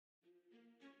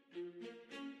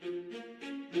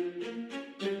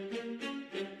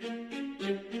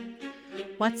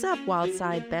What's up,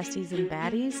 Wildside besties and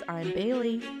baddies? I'm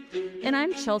Bailey. And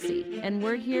I'm Chelsea, and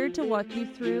we're here to walk you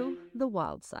through the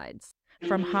wild sides.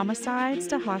 From homicides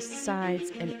to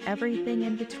hosticides and everything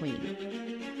in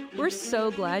between. We're so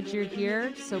glad you're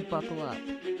here, so buckle up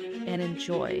and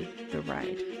enjoy the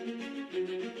ride.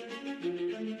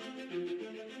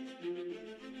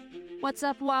 What's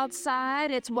up, Wild Side?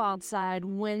 It's Wild Side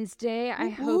Wednesday. I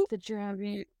hope that you're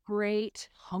having a great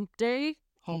hump day.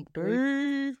 Hump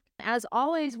day. As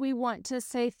always, we want to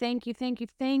say thank you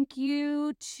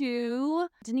to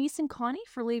Denise and Connie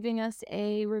for leaving us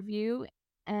a review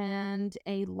and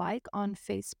a like on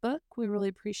Facebook. We really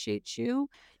appreciate you.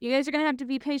 You guys are going to have to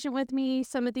be patient with me.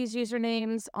 Some of these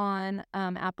usernames on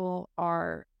Apple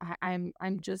are, I'm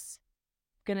just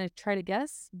going to try to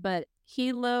guess, but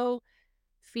Hilo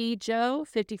Fijo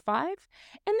 55.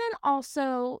 And then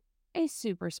also a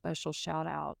super special shout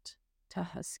out to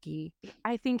Husky.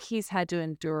 I think he's had to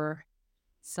endure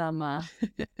some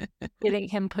getting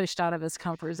him pushed out of his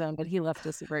comfort zone, but he left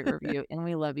us a great review, and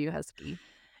we love you, Husky.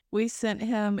 We sent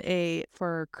him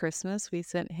for Christmas, we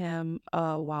sent him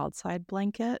a Wildside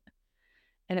blanket,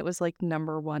 and it was like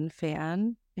 #1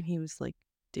 fan, and he was like,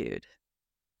 dude,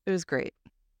 it was great.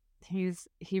 He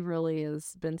really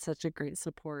has been such a great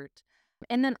support.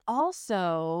 And then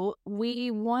also, we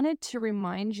wanted to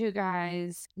remind you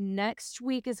guys, next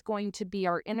week is going to be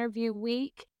our interview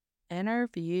week. And we're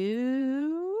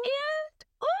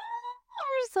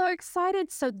so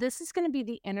excited. So this is going to be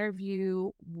the interview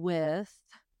with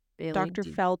Bailey Dr.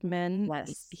 Feldman.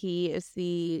 Yes. He is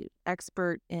the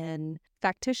expert in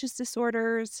factitious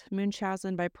disorders,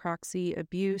 Munchausen by proxy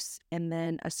abuse, and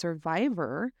then a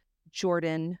survivor,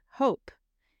 Jordan Hope.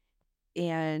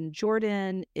 And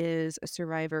Jordan is a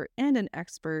survivor and an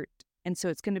expert. And so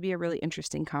it's going to be a really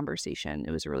interesting conversation.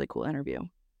 It was a really cool interview.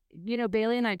 You know,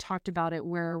 Bailey and I talked about it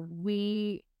where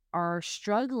we are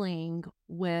struggling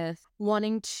with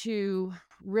wanting to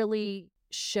really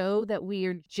show that we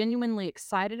are genuinely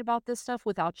excited about this stuff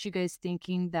without you guys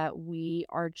thinking that we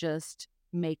are just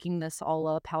making this all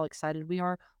up, how excited we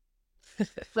are.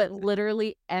 But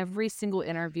literally every single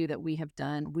interview that we have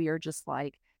done, we are just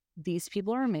like, these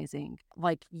people are amazing.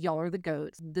 Like, y'all are the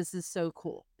GOATs. This is so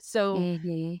cool. So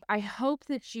I hope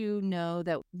that you know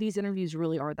that these interviews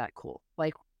really are that cool.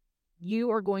 Like,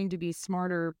 you are going to be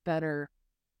smarter, better,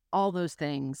 all those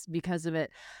things because of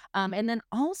it. And then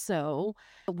also,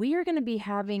 we are going to be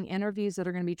having interviews that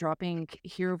are going to be dropping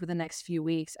here over the next few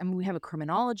weeks. I mean, we have a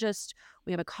criminologist.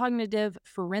 We have a cognitive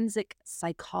forensic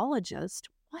psychologist.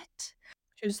 What?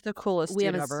 Who's the coolest We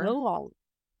dude have a ever?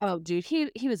 Oh, dude, he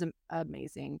was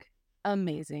amazing.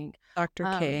 Dr.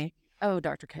 K. Oh,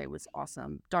 Dr. K was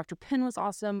awesome. Dr. Penn was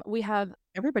awesome. We have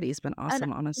everybody's been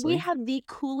awesome, honestly. We have the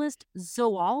coolest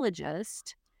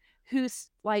zoologist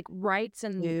who's like writes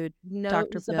and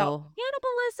knows about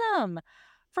cannibalism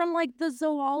from like the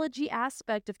zoology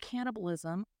aspect of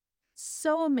cannibalism.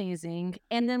 So amazing.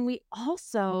 And then we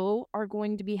also are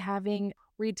going to be having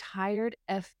retired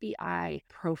FBI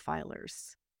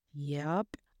profilers. Yep.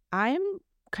 I'm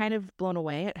kind of blown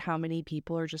away at how many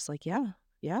people are just like, yeah,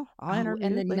 I'll interview.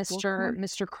 And then like,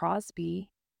 Mr. Crosby.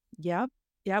 Yep.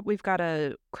 We've got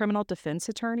a criminal defense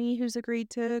attorney who's agreed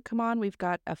to come on. We've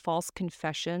got a false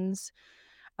confessions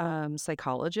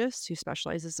psychologist who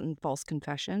specializes in false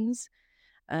confessions.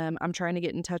 I'm trying to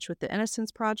get in touch with the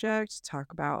Innocence Project to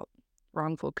talk about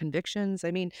wrongful convictions.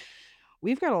 I mean,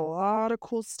 we've got a lot of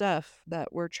cool stuff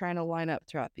that we're trying to line up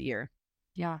throughout the year.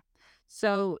 Yeah.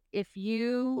 So if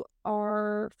you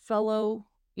are fellow,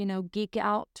 geek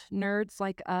out nerds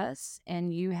like us,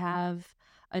 and you have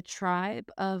a tribe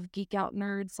of geek out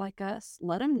nerds like us,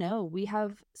 let them know. We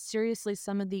have seriously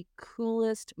some of the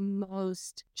coolest,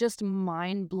 most just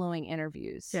mind-blowing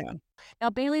interviews. Yeah. Now,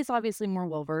 Bailey's obviously more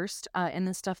well-versed in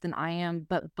this stuff than I am,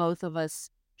 but both of us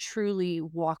truly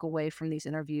walk away from these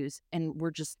interviews and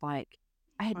we're just like,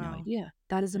 I had no idea.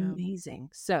 That is amazing.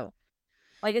 So,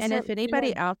 like I said, if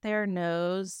anybody out there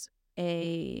knows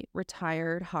a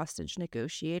retired hostage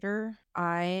negotiator,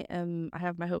 I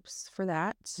have my hopes for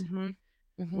that.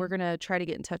 We're going to try to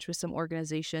get in touch with some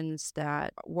organizations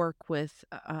that work with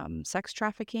sex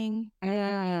trafficking.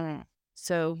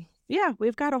 So, yeah,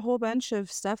 we've got a whole bunch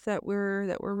of stuff that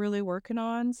we're really working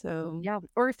on. So, yeah.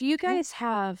 Or if you guys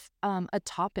have a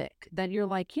topic that you're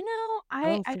like,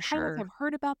 I kind of have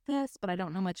heard about this, but I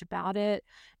don't know much about it.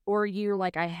 Or you're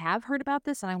like, I have heard about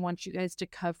this and I want you guys to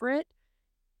cover it.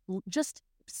 Just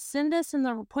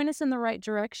point us in the right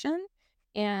direction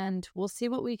and we'll see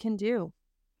what we can do.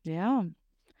 Yeah.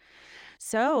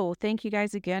 So thank you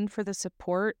guys again for the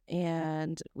support.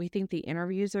 And we think the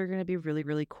interviews are going to be really,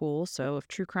 really cool. So if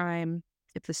true crime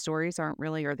If the stories aren't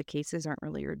really or the cases aren't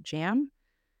really your jam,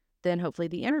 then hopefully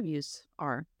the interviews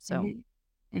are. So, Mhm.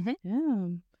 Mhm.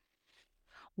 yeah.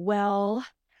 Well,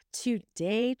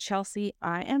 today, Chelsea,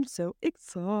 I am so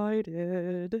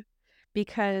excited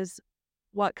because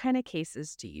what kind of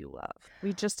cases do you love?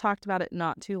 We just talked about it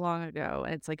not too long ago,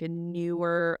 and it's like a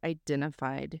newer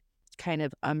identified kind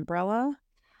of umbrella.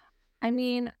 I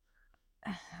mean,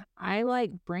 I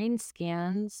like brain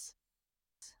scans.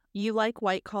 You like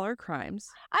white collar crimes.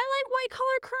 I like white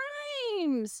collar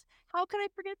crimes. How could I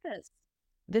forget this?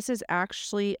 This is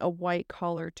actually a white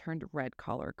collar turned red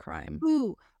collar crime.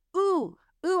 Ooh, ooh,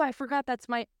 ooh, I forgot that's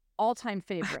my all-time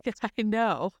favorite. I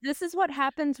know. This is what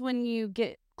happens when you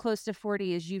get close to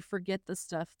 40 is you forget the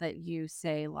stuff that you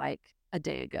say, like, a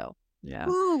day ago. Yeah.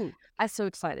 Ooh, I'm so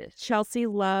excited. Chelsea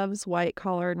loves white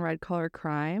collar and red collar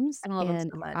crimes, I love them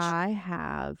and so much. I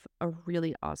have a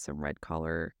really awesome red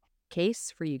collar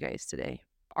case for you guys today.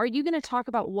 Are you gonna talk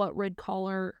about what red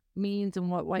collar means and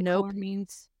what white collar Nope.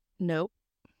 means? Nope.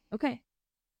 Okay.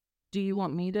 Do you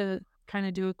want me to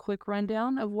kinda do a quick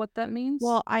rundown of what that means?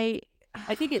 Well, I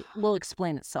think it will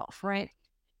explain itself, right?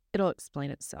 it'll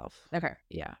explain itself. Okay,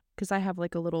 Yeah, because I have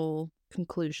like a little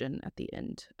conclusion at the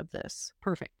end of this.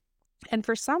 perfect. And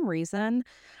for some reason,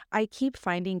 I keep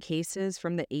finding cases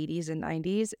from the 80s and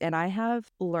 90s, and I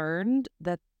have learned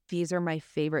that these are my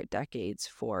favorite decades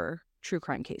for true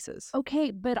crime cases.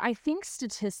 Okay, but I think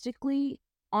statistically,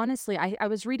 honestly, I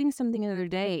was reading something the other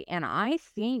day, and I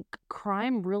think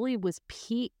crime really was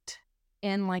peaked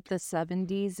in like the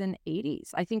 70s and 80s.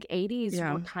 I think 80s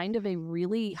Yeah. were kind of a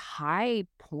really high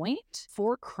point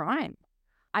for crime.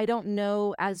 I don't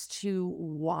know as to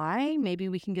why. Maybe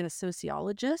we can get a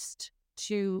sociologist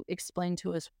to explain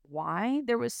to us why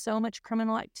there was so much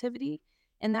criminal activity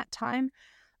in that time.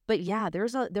 But yeah,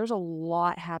 there's a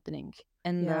lot happening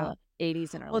in Yeah. the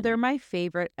 80s and Well, early they're 90s. my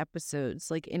favorite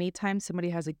episodes. Like anytime somebody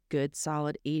has a good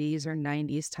solid 80s or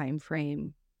 90s time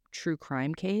frame true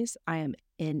crime case, I am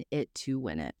in it to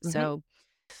win it. Mhm, So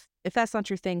if that's not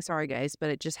your thing, sorry guys, but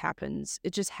it just happens.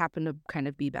 It just happened to kind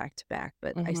of be back to back,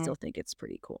 but I mhm, still think it's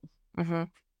pretty cool. mhm.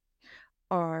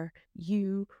 Are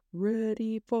you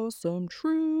ready for some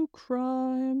true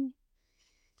crime?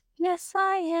 Yes,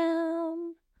 I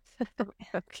am. Or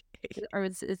Okay. or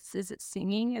is it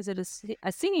singing? Is it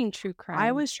a singing true I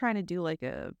crime? was trying to do like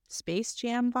a Space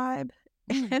Jam vibe,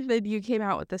 Mm. and then you came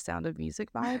out with the Sound of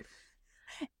Music vibe.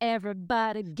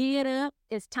 Everybody get up,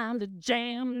 it's time to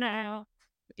jam now.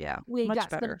 Yeah, We much got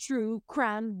some better. true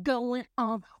crime going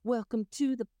on. Welcome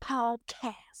to the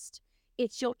podcast.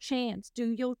 It's your chance. Do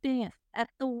your dance at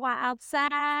the wild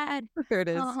side. There it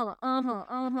is. Uh-huh, uh-huh,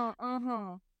 uh-huh,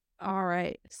 uh-huh. All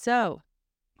right. So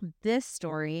this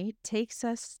story takes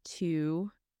us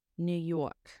to New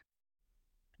York.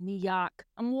 New York.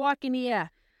 I'm walking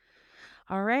here.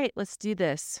 All right, let's do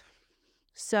this.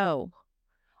 So,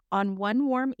 on one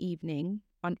warm evening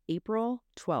on April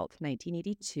 12th,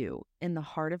 1982, in the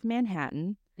heart of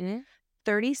Manhattan, Mm?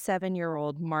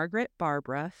 37-year-old Margaret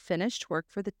Barbara finished work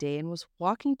for the day and was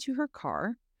walking to her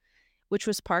car, which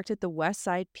was parked at the West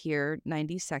Side Pier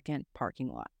 92nd parking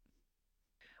lot.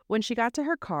 When she got to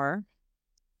her car,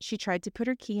 she tried to put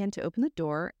her key in to open the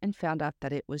door and found out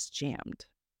that it was jammed.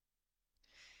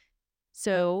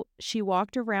 So she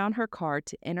walked around her car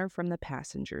to enter from the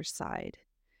passenger's side.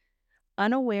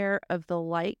 Unaware of the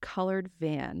light colored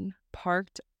van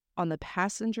parked on the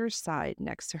passenger's side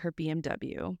next to her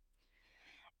BMW,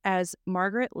 as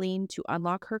Margaret leaned to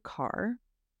unlock her car,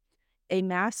 a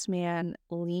masked man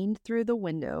leaned through the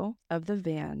window of the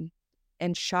van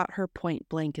and shot her point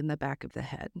blank in the back of the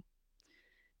head.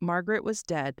 Margaret was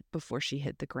dead before she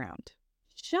hit the ground.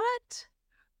 Shut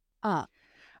up.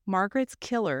 Margaret's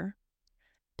killer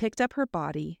picked up her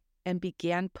body and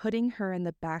began putting her in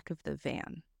the back of the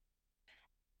van.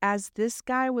 As this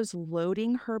guy was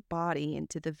loading her body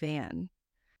into the van,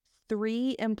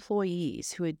 three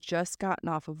employees who had just gotten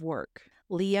off of work,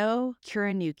 Leo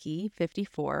Kuranuki,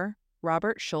 54,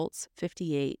 Robert Schultz,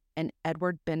 58, and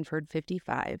Edward Benford,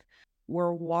 55,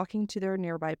 were walking to their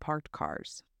nearby parked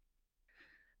cars.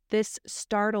 This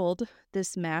startled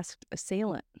this masked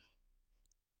assailant.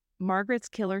 Margaret's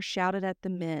killer shouted at the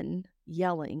men,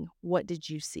 yelling, "What did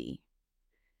you see?"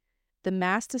 The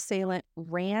masked assailant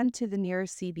ran to the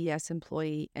nearest CBS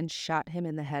employee and shot him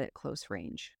in the head at close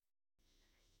range.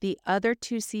 The other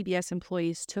two CBS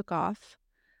employees took off,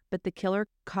 but the killer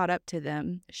caught up to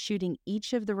them, shooting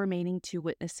each of the remaining two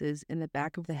witnesses in the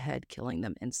back of the head, killing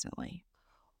them instantly.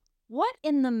 What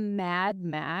in the Mad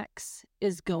Max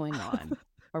is going on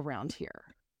around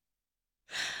here?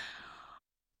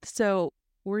 So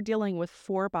we're dealing with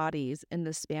four bodies in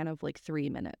the span of like 3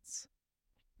 minutes.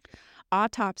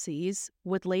 Autopsies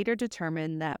would later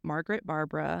determine that Margaret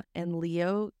Barbara and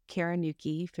Leo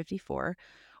Karanuki, 54,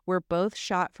 were both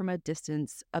shot from a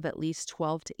distance of at least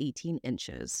 12 to 18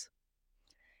 inches.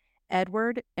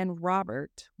 Edward and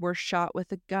Robert were shot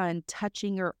with a gun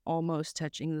touching or almost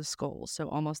touching the skull, so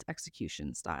almost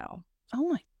execution style. Oh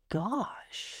my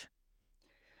gosh.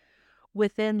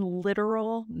 Within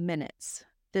literal minutes,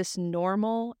 this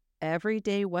normal,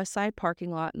 everyday West Side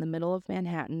parking lot in the middle of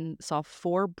Manhattan saw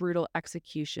 4 brutal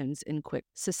executions in quick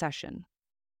succession.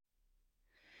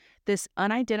 This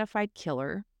unidentified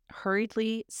killer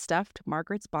hurriedly stuffed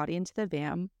Margaret's body into the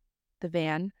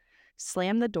van,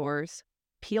 slammed the doors,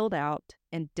 peeled out,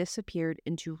 and disappeared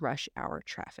into rush hour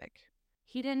traffic.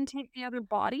 He didn't take the other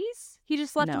bodies? He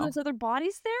just left No. those other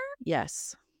bodies there?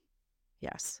 Yes.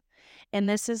 Yes. And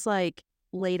this is like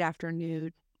late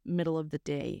afternoon, middle of the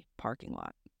day parking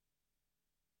lot.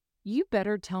 You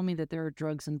better tell me that there are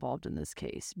drugs involved in this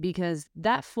case because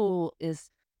that fool is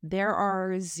There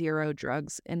are 0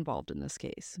 drugs involved in this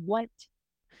case. what?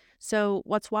 So,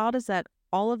 what's wild is that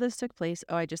all of this took place,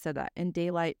 oh, I just said that, in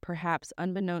daylight, perhaps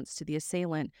unbeknownst to the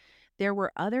assailant. There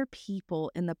were other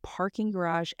people in the parking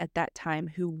garage at that time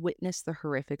who witnessed the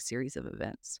horrific series of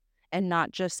events, and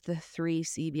not just the 3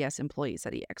 CBS employees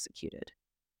that he executed.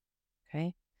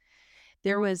 Okay.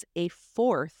 There was a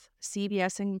 4th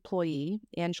CBS employee,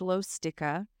 Angelo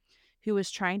Sticca, who was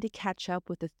trying to catch up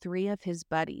with the 3 of his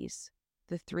buddies,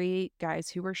 the 3 guys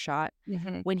who were shot,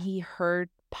 Mhm. when he heard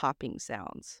popping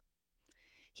sounds.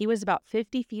 He was about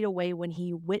 50 feet away when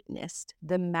he witnessed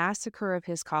the massacre of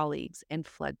his colleagues and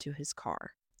fled to his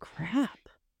car. Crap.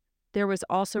 There was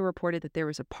also reported that there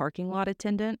was a parking lot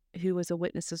attendant who was a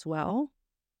witness as well.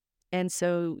 And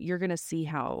so you're going to see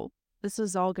how this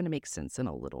is all going to make sense in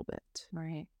a little bit.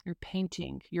 Right. You're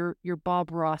painting. You're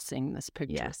Bob Rossing this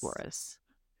picture Yes. for us.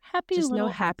 Happy Just no little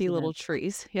happy little accident.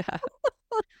 trees. Yeah.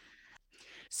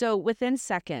 So within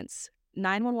seconds,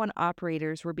 911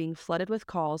 operators were being flooded with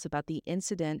calls about the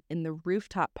incident in the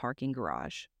rooftop parking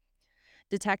garage.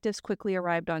 Detectives quickly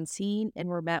arrived on scene and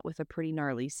were met with a pretty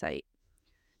gnarly sight.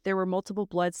 There were multiple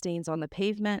bloodstains on the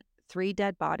pavement, 3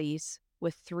 dead bodies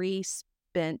with 3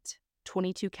 spent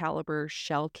 .22 caliber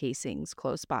shell casings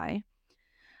close by,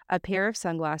 a pair of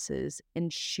sunglasses,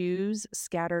 and shoes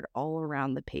scattered all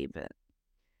around the pavement.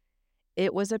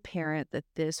 It was apparent that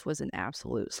this was an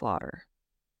absolute slaughter.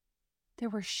 There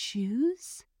were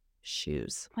shoes?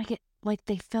 Shoes. Like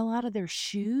they fell out of their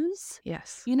shoes?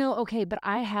 Yes. Okay, but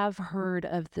I have heard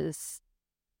of this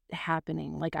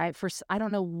happening. Like I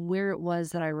don't know where it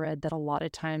was that I read that a lot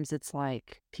of times it's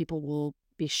like people will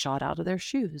be shot out of their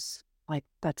shoes. Like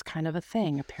that's kind of a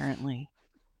thing apparently.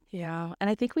 Yeah, and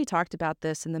I think we talked about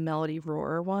this in the Melody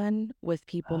Roar one with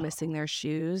people Oh, missing their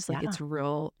shoes. Like, yeah. it's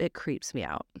real, it creeps me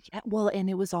out. Yeah, well, and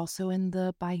it was also in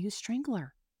the Bayou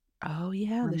Strangler. Oh,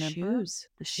 yeah, the Remember? shoes.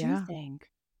 The shoe Yeah, thing.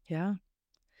 yeah.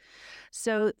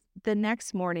 So the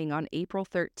next morning on April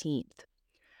 13th,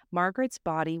 Margaret's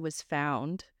body was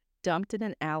found dumped in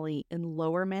an alley in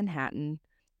lower Manhattan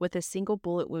with a single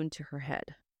bullet wound to her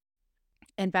head.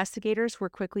 Investigators were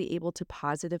quickly able to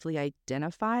positively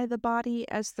identify the body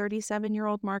as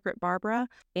 37-year-old Margaret Barbara,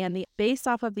 and based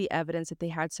off of the evidence that they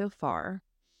had so far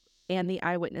and the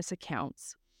eyewitness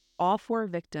accounts, all 4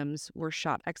 victims were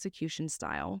shot execution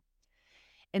style.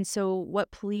 And so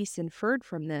what police inferred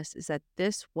from this is that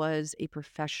this was a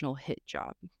professional hit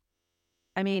job.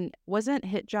 I mean, wasn't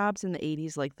hit jobs in the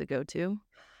 80s like the go-to?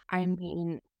 I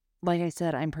mean, like I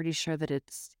said, I'm pretty sure that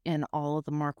it's in all of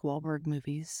the Mark Wahlberg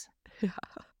movies. Yeah.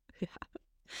 Yeah.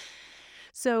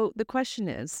 So the question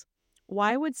is,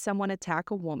 why would someone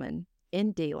attack a woman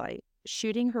in daylight,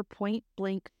 shooting her point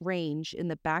blank range in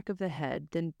the back of the head,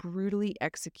 then brutally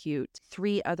execute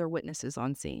 3 other witnesses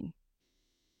on scene?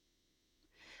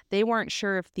 They weren't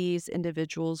sure if these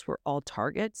individuals were all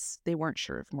targets. They weren't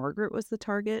sure if Margaret was the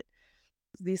target.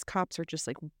 These cops are just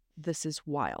like, this is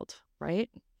wild, right?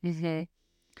 Mm-hmm.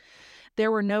 There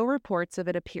were no reports of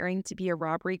it appearing to be a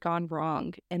robbery gone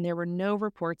wrong, and there were no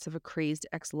reports of a crazed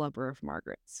ex-lover of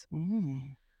Margaret's.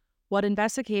 Mm. What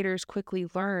investigators quickly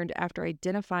learned after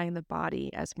identifying the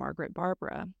body as Margaret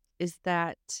Barbara is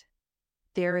that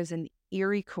there is an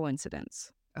eerie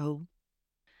coincidence. Oh.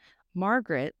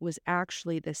 Margaret was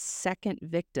actually the second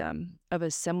victim of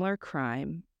a similar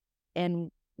crime,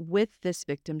 and with this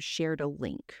victim shared a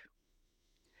link.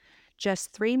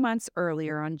 Just 3 months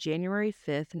earlier, on January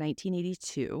 5th,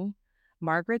 1982,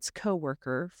 Margaret's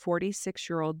coworker,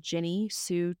 46-year-old Jenny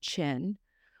Sue Chin,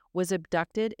 was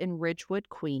abducted in Ridgewood,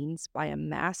 Queens by a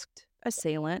masked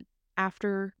assailant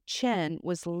after Chen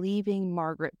was leaving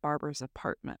Margaret Barber's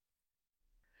apartment.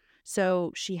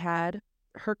 So she had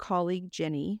her colleague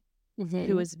Jenny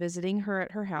who Mhm. is visiting her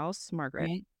at her house, Margaret.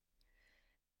 Right?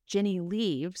 Jenny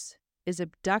leaves, is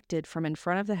abducted from in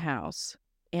front of the house,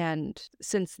 and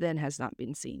since then has not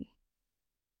been seen.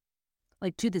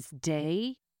 Like, to this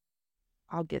day?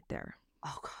 I'll get there.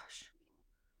 Oh gosh.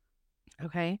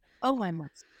 Okay. Oh, my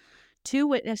mercy. Two Oh,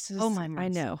 witnesses, my I mercy.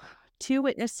 know. Two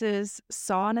witnesses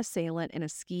saw an assailant in a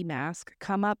ski mask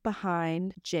come up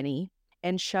behind Jenny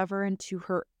and shove her into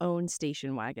her own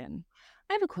station wagon.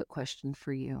 I have a quick question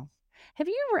for you. Have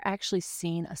you ever actually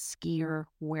seen a skier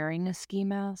wearing a ski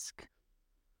mask?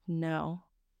 No.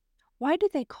 Why do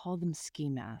they call them ski I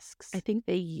masks? think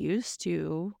they used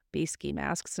to be ski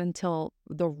masks until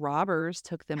the robbers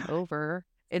took them over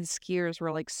and skiers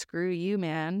were like, "Screw you,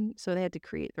 man." So they had to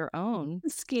create their own. The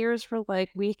skiers were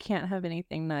like, "We can't have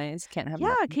anything nice, can't have Yeah,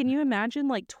 nothing." can you imagine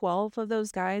like 12 of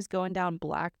those guys going down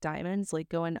black diamonds, like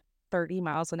going 30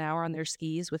 miles an hour on their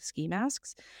skis with ski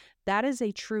masks? That is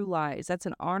a True Lies. That's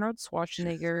an Arnold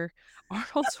Schwarzenegger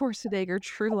Arnold Schwarzenegger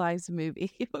True Lies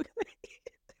movie.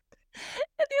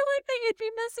 And the only thing you'd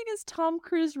be missing is Tom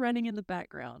Cruise running in the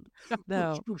background. Goosh,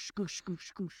 No. goosh, goosh,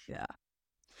 goosh, goosh. Yeah.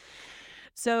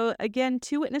 So again,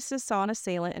 two witnesses saw an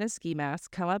assailant in a ski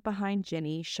mask come up behind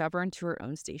Jenny, shove her into her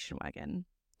own station wagon.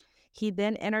 He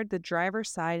then entered the driver's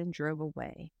side and drove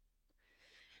away.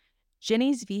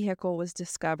 Jenny's vehicle was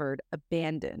discovered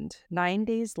abandoned 9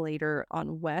 days later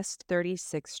on West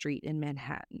 36th Street in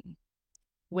Manhattan.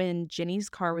 When Jenny's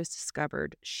car was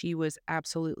discovered, she was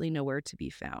absolutely nowhere to be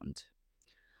found.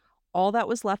 All that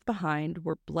was left behind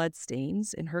were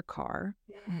bloodstains in her car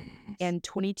Mm. and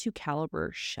 22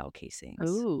 caliber shell casings.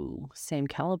 Ooh, same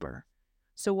caliber.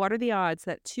 So what are the odds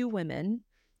that two women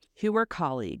who were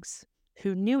colleagues,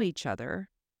 who knew each other,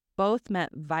 both met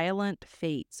violent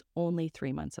fates only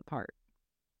 3 months apart?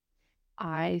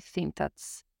 I think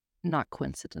that's not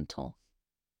coincidental.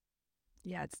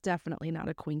 Yeah, it's definitely not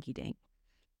a quinky dink.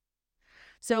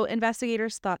 So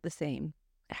investigators thought the same.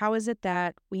 How is it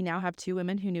that we now have two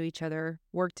women who knew each other,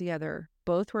 worked together,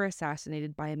 both were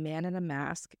assassinated by a man in a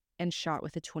mask and shot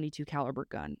with a 22 caliber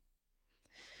gun?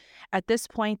 At this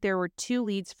point, there were two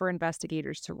leads for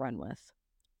investigators to run with.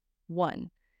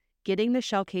 One, getting the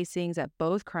shell casings at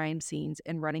both crime scenes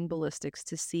and running ballistics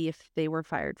to see if they were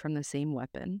fired from the same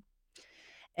weapon.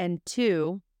 And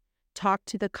two, talk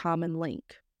to the common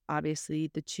link, obviously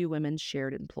the two women's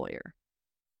shared employer.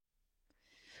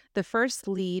 The first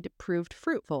lead proved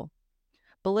fruitful.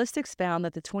 Ballistics found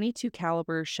that the 22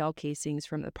 caliber shell casings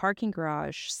from the parking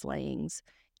garage slayings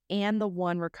and the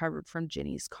one recovered from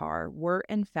Jenny's car were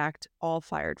in fact all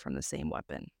fired from the same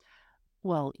weapon.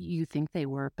 Well, you think they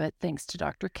were, but thanks to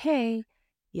Dr. K,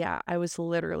 Yeah, I was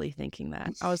literally thinking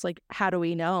that. I was like, how do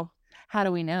we know? how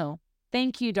do we know?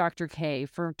 Thank you, Dr. K,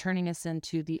 for turning us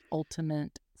into the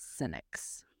ultimate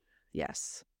cynics.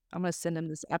 Yes. I'm going to send him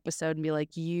this episode and be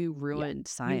like, you Yeah, ruined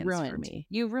you science for ruined. me.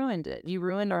 You ruined it. You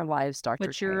ruined our lives, Dr.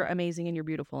 But you're K. amazing and you're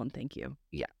beautiful and thank you.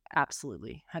 Yeah,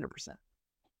 absolutely. 100%.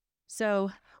 So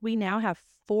we now have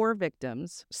five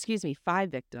victims.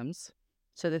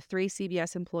 So the three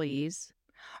CBS employees,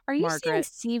 Are you saying Margaret,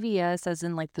 CVS as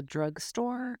in like the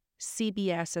drugstore?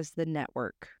 CBS as the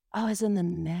network. Oh, as in the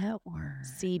network.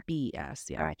 CBS,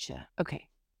 yeah. Gotcha. Okay.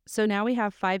 So now we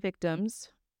have five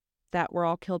victims that were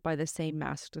all killed by the same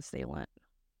masked assailant.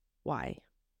 Why?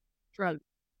 Drug.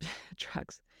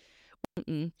 Drugs.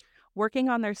 Mm-mm. Working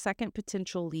on their second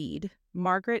potential lead,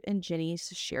 Margaret and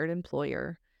Jenny's shared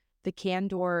employer, the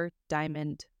Candor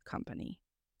Diamond Company.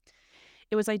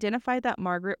 It was identified that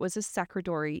Margaret was a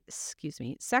secretary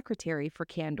for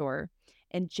Candor,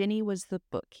 and Jenny was the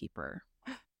bookkeeper.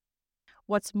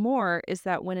 What's more is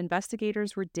that when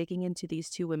investigators were digging into these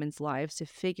two women's lives to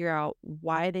figure out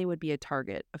why they would be a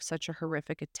target of such a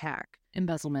horrific attack,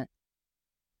 Embezzlement.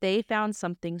 they found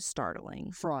something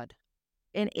startling. Fraud.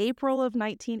 In April of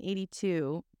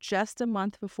 1982, just a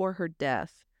month before her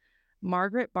death,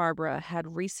 Margaret Barbara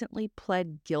had recently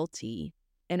pled guilty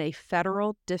in a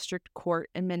federal district court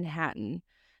in Manhattan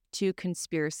to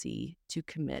conspiracy to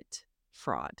commit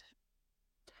fraud.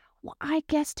 Well, I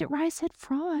guessed it right. I said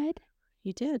fraud.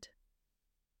 You did.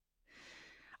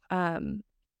 Um,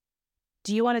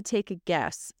 do you want to take a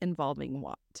guess involving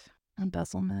what?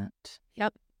 Embezzlement.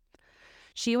 Yep.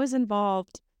 She was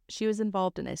involved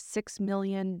in a $6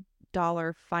 million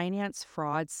finance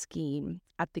fraud scheme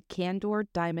at the Candor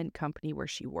Diamond Company where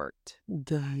she worked.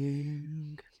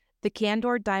 Dang. The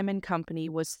Candor Diamond Company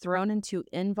was thrown into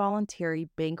involuntary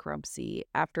bankruptcy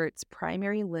after its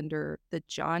primary lender, the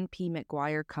John P.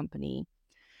 McGuire Company,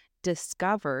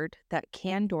 discovered that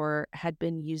Candor had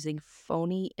been using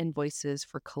phony invoices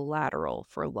for collateral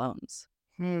for loans.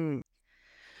 Hmm.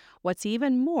 What's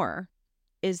even more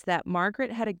is that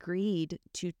Margaret had agreed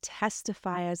to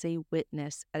testify as a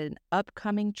witness at an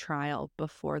upcoming trial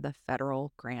before the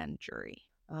federal grand jury.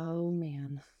 Oh,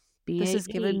 man. This is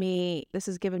giving BAD. me this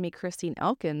is giving me Christine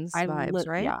Elkins vibes,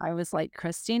 right? Yeah, I was like,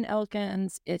 Christine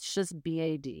Elkins, it's just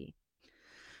BAD.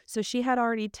 So she had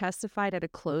already testified at a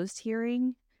closed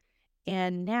hearing,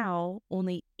 and now,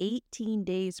 only 18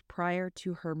 days prior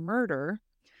to her murder,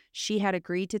 she had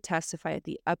agreed to testify at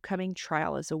the upcoming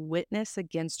trial as a witness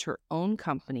against her own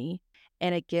company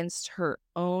and against her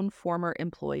own former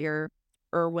employer,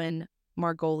 Erwin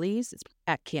Margolis,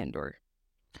 at Candor.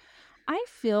 I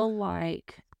feel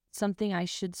like something I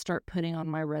should start putting on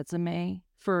my resume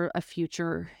for a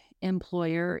future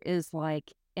employer is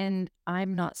like, and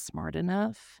I'm not smart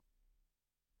enough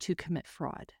to commit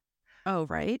fraud. Oh,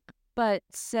 right? But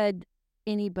said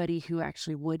anybody who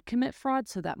actually would commit fraud,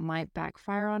 so that might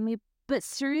backfire on me. But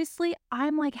seriously,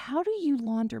 I'm like, how do you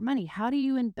launder money? How do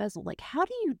you embezzle? Like, how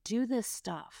do you do this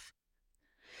stuff?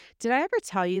 Did I ever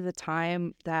tell you the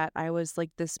time that I was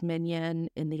like this minion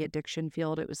in the addiction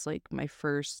field? It was like my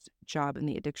first job in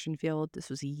the addiction field. This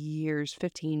was years,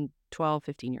 15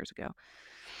 years ago.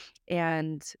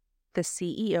 And the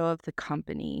CEO of the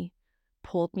company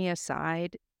pulled me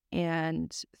aside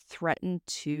and threatened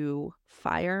to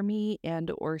fire me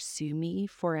and or sue me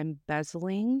for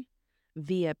embezzling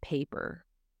via paper.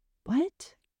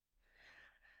 What?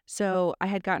 So I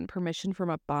had gotten permission from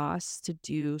a boss to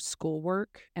do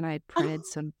schoolwork, and I had printed Oh,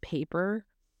 some paper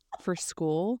for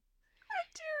school, I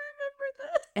do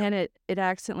remember this. and it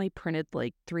accidentally printed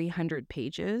like 300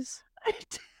 pages. I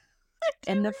do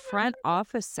And the front remember.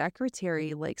 office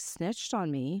secretary like snitched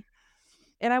on me.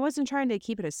 And I wasn't trying to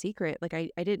keep it a secret. Like I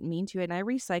didn't mean to. And I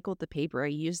recycled the paper. I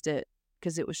used it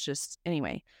because it was just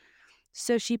anyway.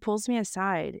 So she pulls me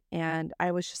aside and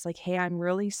I was just like, "Hey, I'm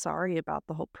really sorry about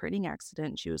the whole printing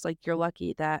accident." She was like, "You're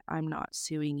lucky that I'm not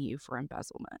suing you for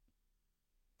embezzlement."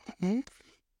 Mhm.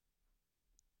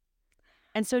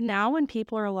 And so now when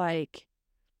people are like,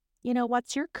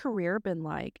 "What's your career been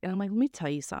like?" And I'm like, "Let me tell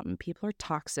you something. People are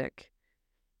toxic."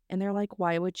 And they're like,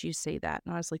 "Why would you say that?"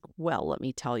 And I was like, "Well, let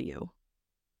me tell you."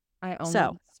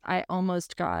 So, I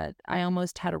almost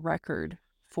had a record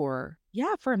for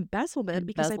yeah, for embezzlement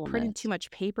because I printed too embezzlement.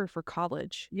 much paper for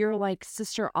college. You're like,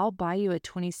 "Sister, I'll buy you a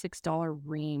 $26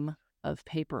 ream of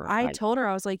paper." I told her,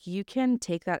 I was like, "You can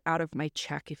take that out of my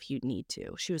check if you need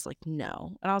to." She was like,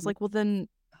 "No." And I was Yeah. like, "Well, then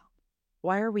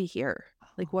why are we here?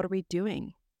 Like, Oh, what are we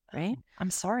doing?" Right?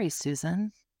 I'm sorry,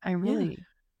 Susan. Yeah. I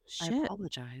Shit.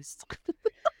 apologize.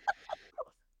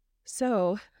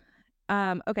 So,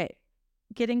 okay,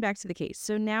 getting back to the case.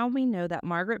 So now we know that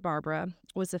Margaret Barbara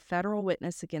was a federal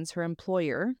witness against her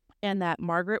employer and that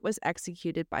Margaret was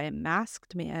executed by a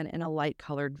masked man in a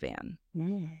light-colored van.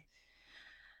 Mm.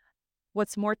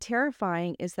 What's more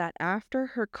terrifying is that after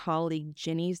her colleague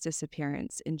Ginny's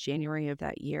disappearance in January of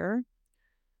that year,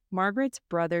 Margaret's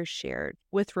brother shared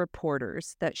with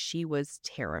reporters that she was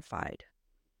terrified.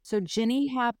 So Jenny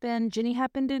happened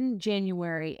in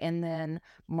January, and then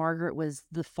Margaret was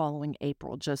the following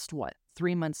April, just what,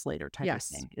 3 months later type of Yes.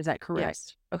 thing. Is that Yes.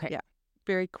 correct? Okay. Yeah.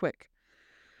 Very quick.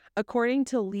 According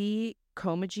to Lee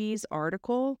Comegee's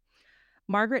article,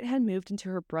 Margaret had moved into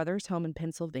her brother's home in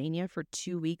Pennsylvania for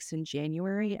 2 weeks in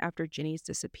January after Ginny's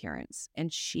disappearance.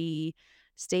 And she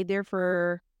stayed there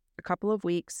for a couple of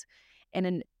weeks. And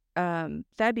in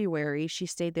February, she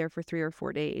stayed there for 3 or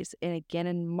 4 days. And again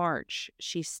in March,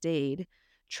 she stayed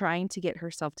trying to get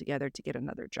herself together to get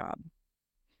another job.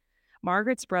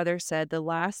 Margaret's brother said the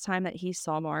last time that he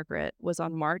saw Margaret was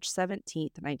on March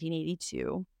 17th,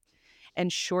 1982.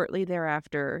 And shortly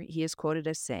thereafter, he is quoted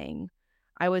as saying,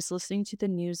 "I was listening to the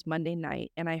news Monday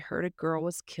night and I heard a girl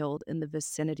was killed in the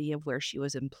vicinity of where she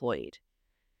was employed.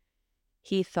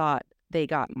 He thought they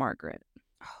got Margaret."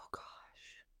 Oh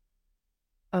gosh.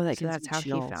 Oh, that So gives that's me how he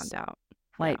found chills. out. Yeah.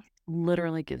 Like,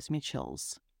 literally gives me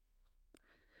chills.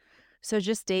 So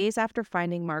just days after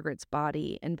finding Margaret's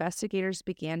body, investigators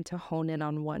began to hone in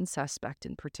on one suspect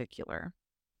in particular,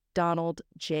 Donald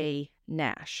J.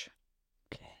 Nash.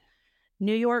 Okay.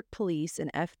 New York police and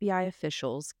FBI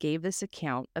officials gave this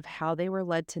account of how they were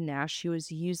led to Nash, who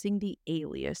was using the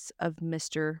alias of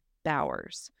Mr.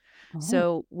 Bowers. Oh,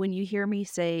 So when you hear me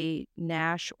say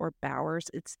Nash or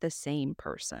Bowers, it's the same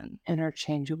person.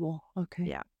 interchangeable. Okay.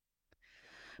 Yeah.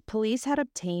 Police had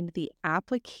obtained the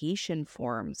application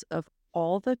forms of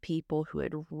all the people who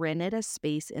had rented a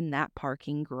space in that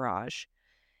parking garage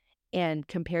and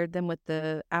compared them with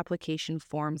the application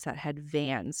forms that had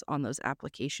vans on those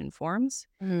application forms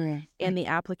Mm. and the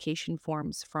application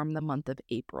forms from the month of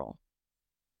April.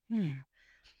 Mm.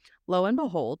 Lo and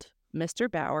behold, Mr.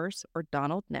 Bowers, or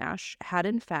Donald Nash, had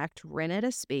in fact rented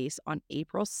a space on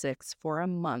April 6th for a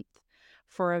month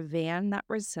for a van that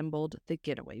resembled the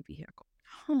getaway vehicle.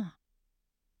 Huh.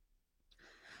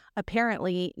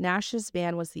 Apparently, Nash's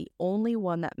van was the only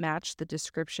one that matched the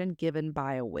description given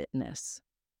by a witness.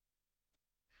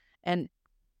 And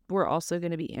we're also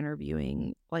going to be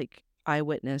interviewing like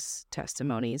eyewitness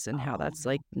testimonies and how Oh, that's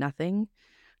like nothing.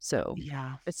 So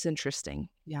yeah. it's interesting.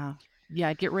 Yeah.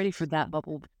 Yeah, get ready for that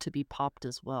bubble to be popped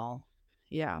as well.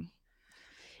 Yeah.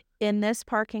 In this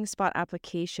parking spot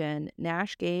application,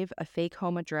 Nash gave a fake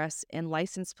home address and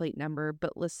license plate number,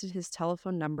 but listed his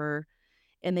telephone number,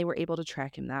 and they were able to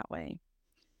track him that way.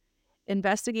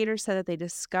 Investigators said that they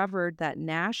discovered that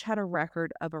Nash had a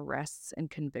record of arrests and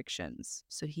convictions,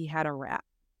 so he had a rap.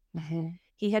 Mhm.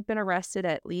 He had been arrested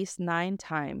at least 9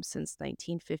 times since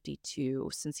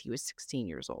 1952, since he was 16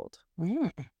 years old.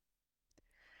 Mm.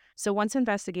 So once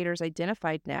investigators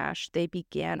identified Nash, they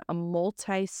began a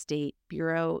multi state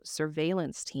Bureau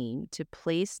surveillance team to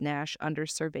place Nash under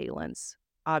surveillance,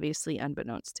 obviously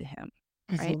unbeknownst to him,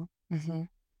 right? Mhm. Mhm.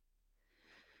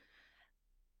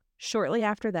 Shortly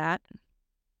after that,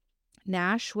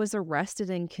 Nash was arrested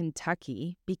in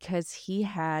Kentucky because he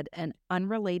had an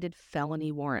unrelated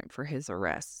felony warrant for his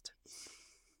arrest.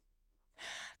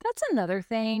 That's another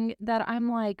thing that I'm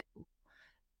like,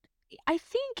 I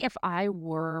think if I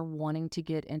were wanting to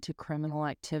get into criminal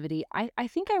activity, I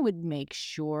think I would make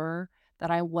sure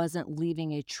that I wasn't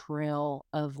leaving a trail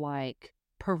of like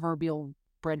proverbial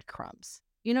breadcrumbs.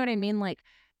 You know what I mean? Like,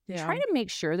 try Yeah. to make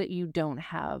sure that you don't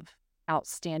have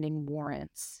outstanding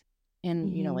warrants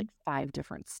in, Hmm. like 5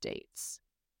 different states.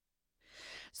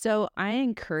 So I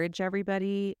encourage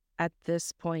everybody at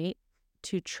this point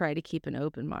to try to keep an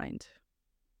open mind,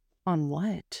 On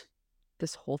what?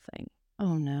 this whole thing.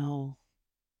 Oh, no.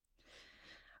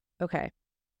 Okay.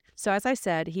 So, as I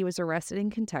said, he was arrested in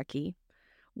Kentucky.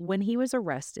 When he was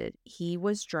arrested, he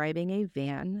was driving a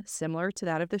van similar to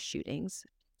that of the shootings,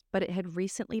 but it had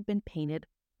recently been painted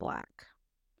black.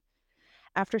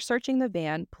 After searching the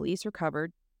van, police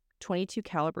recovered 22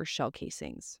 caliber shell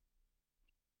casings.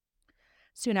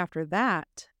 Soon after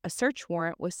that, a search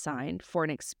warrant was signed for an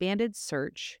expanded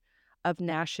search of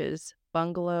Nash's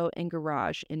bungalow and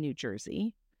garage in New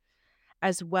Jersey,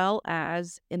 as well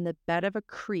as in the bed of a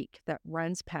creek that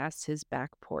runs past his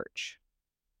back porch.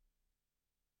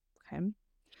 Okay.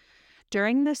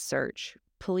 During this search,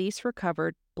 police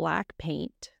recovered black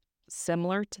paint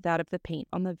similar to that of the paint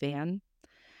on the van,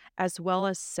 as well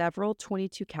as several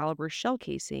 22 caliber shell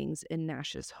casings in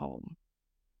Nash's home.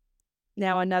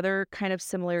 Now, another kind of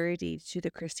similarity to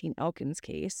the Christine Elkins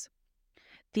case,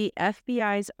 the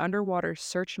FBI's underwater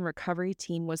search and recovery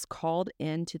team was called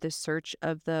in to the search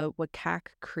of the Wakak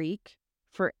Creek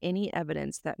for any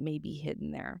evidence that may be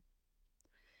hidden there.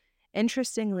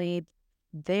 Interestingly,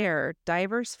 there,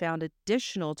 divers found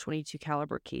additional 22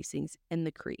 caliber casings in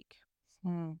the creek.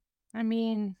 Hmm. I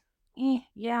mean,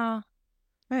 yeah,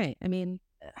 Right. I mean,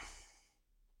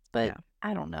 but yeah.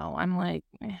 I don't know. I'm like,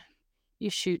 you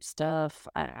shoot stuff.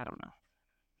 I don't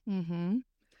know. Hmm.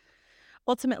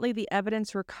 Ultimately, the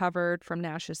evidence recovered from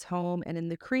Nash's home and in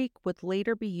the creek would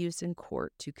later be used in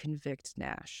court to convict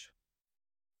Nash.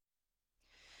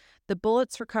 The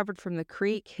bullets recovered from the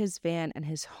creek, his van, and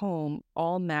his home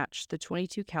all matched the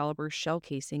 22 caliber shell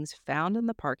casings found in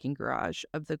the parking garage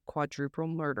of the quadruple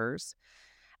murders,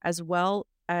 as well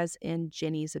as in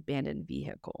Jenny's abandoned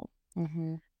vehicle.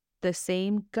 Mhm. The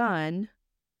same gun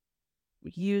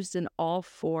used in all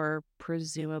 4,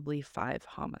 presumably 5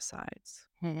 homicides.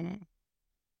 Mhm.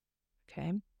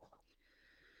 Okay.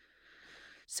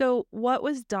 So, what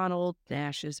was Donald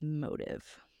Nash's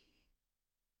motive?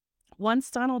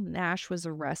 Once Donald Nash was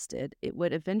arrested, it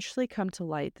would eventually come to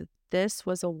light that this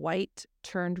was a white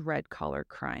turned red collar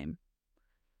crime.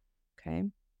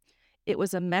 Okay. It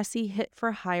was a messy hit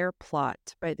for hire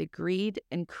plot by the greed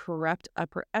and corrupt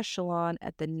upper echelon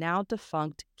at the now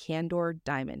defunct Candor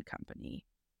Diamond Company.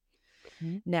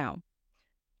 Okay. Now,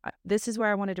 this is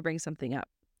where I wanted to bring something up.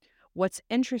 What's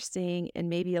interesting and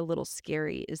maybe a little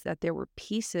scary is that there were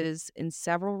pieces in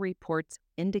several reports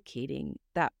indicating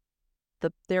that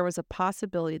there was a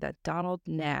possibility that Donald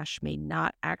Nash may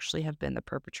not actually have been the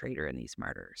perpetrator in these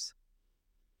murders.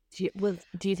 Do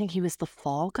you think he was the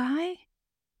fall guy?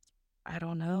 I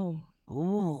don't know.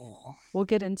 Ooh. We'll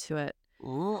get into it.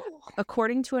 Ooh.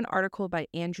 According to an article by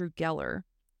Andrew Geller,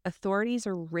 authorities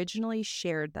originally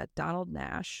shared that Donald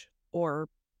Nash, or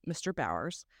Mr.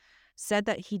 Bowers, said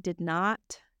that he did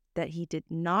not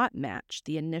match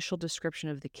the initial description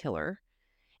of the killer,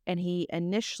 and he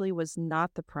initially was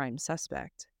not the prime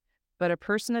suspect, but a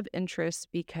person of interest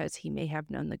because he may have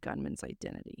known the gunman's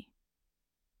identity.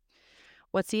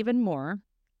 What's even more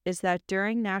is that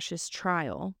during Nash's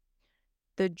trial,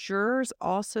 the jurors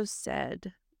also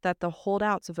said that the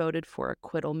holdouts voted for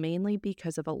acquittal mainly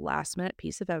because of a last-minute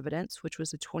piece of evidence, which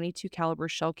was a .22 caliber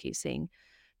shell casing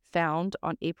found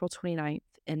on April 29th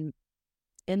in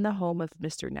the home of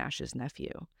Mr. Nash's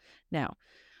nephew. Now,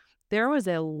 there was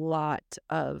a lot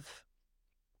of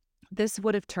this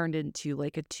would have turned into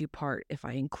like a two-part if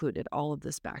I included all of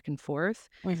this back and forth,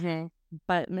 Mhm.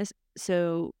 but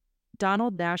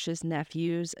Donald Nash's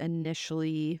nephews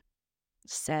initially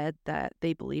said that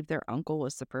they believed their uncle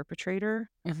was the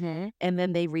perpetrator, Mhm. and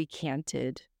then they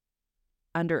recanted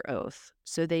under oath.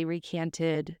 So they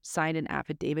recanted, signed an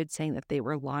affidavit saying that they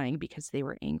were lying because they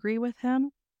were angry with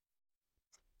him.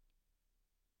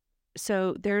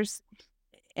 So there's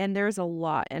a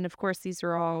lot. And of course, these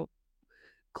are all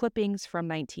clippings from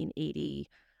 1980,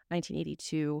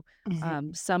 1982.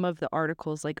 Mhm. Some of the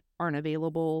articles like aren't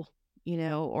available,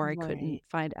 or I couldn't Right.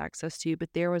 find access to,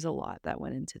 but there was a lot that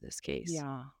went into this case.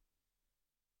 Yeah.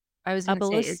 I was A gonna say,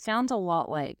 it ballis sounds a lot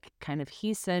like kind of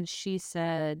he said, she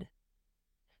said,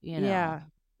 you know, Yeah,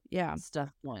 yeah.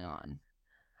 stuff going on.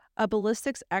 A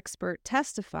ballistics expert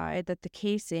testified that the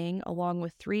casing, along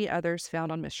with three others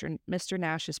found on Mr.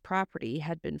 Nash's property,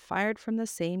 had been fired from the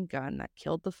same gun that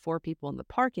killed the four people in the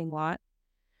parking lot.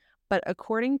 But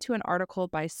according to an article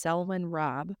by Selwyn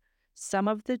Robb, some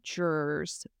of the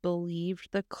jurors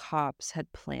believed the cops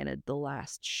had planted the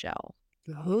last shell.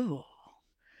 Oh.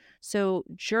 So,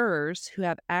 jurors who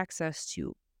have access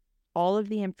to all of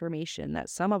the information that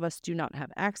some of us do not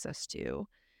have access to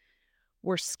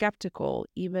were skeptical,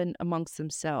 even amongst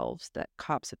themselves, that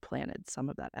cops had planted some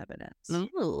of that evidence.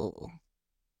 Ooh.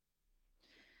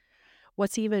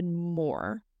 What's even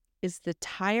more is the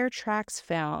tire tracks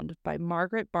found by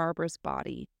Margaret Barbara's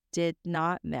body did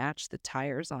not match the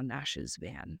tires on Nash's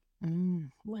van.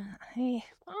 Well, hey.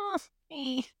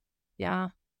 Hey. Yeah.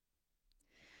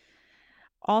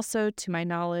 Also, to my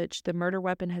knowledge, the murder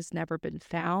weapon has never been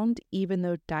found, even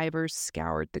though divers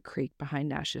scoured the creek behind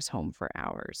Nash's home for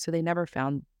hours. So they never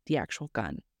found the actual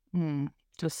gun, Mm.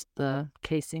 Just the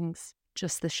casings.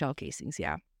 just the shell casings.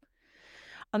 Yeah.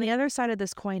 On the other side of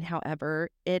this coin, however,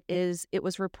 it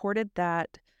was reported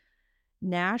that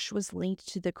Nash was linked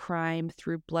to the crime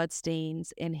through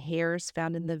bloodstains and hairs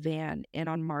found in the van and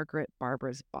on Margaret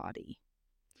Barbara's body.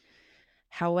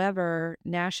 However,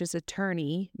 Nash's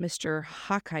attorney, Mr.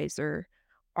 Hockheiser,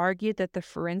 argued that the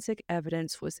forensic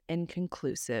evidence was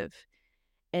inconclusive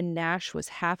and Nash was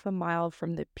half a mile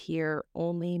from the pier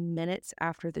only minutes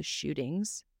after the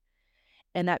shootings,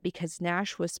 and that because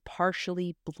Nash was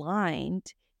partially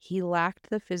blind, he lacked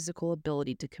the physical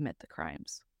ability to commit the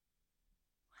crimes.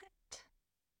 What?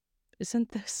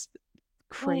 Isn't this Wait,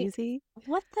 crazy?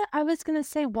 what the I was gonna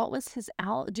say, what was his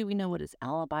do we know what his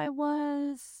alibi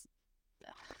was?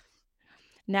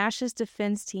 Nash's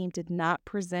defense team did not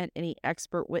present any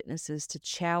expert witnesses to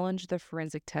challenge the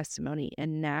forensic testimony,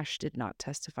 and Nash did not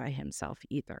testify himself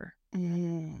either.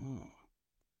 Mm.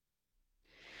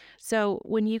 So,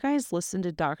 when you guys listen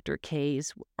to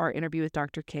our interview with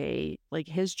Dr. K, like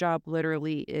his job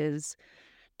literally is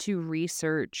to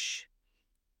research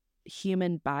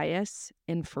human bias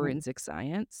in Mhm. forensic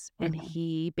science. And Mhm.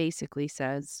 he basically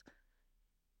says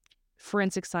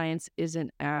forensic science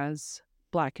isn't as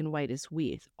black and white as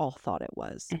we all thought it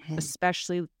was, Mhm.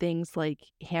 especially things like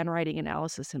handwriting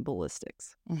analysis and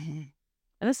ballistics. Mhm.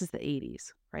 And this is the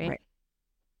 80s, right? Right.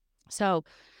 So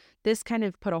this kind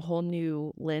of put a whole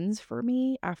new lens for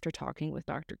me after talking with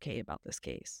Dr. K about this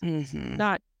case. Mhm.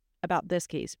 Not about this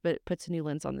case, but it puts a new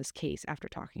lens on this case after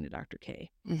talking to Dr.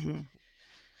 K. Mhm.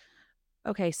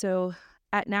 Okay, so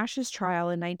at Nash's trial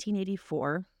in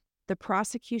 1984, the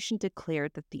prosecution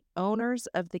declared that the owners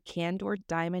of the Candor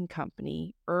Diamond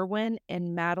Company, Irwin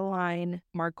and Madeline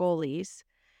Margolis,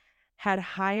 had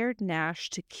hired Nash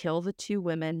to kill the two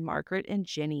women, Margaret and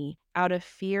Ginny, out of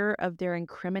fear of their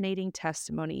incriminating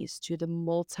testimonies to the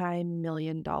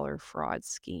multi-million-dollar fraud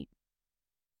scheme.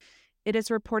 It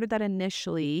is reported that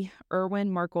initially,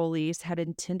 Irwin Margolis had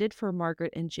intended for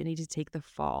Margaret and Ginny to take the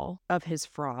fall of his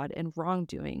fraud and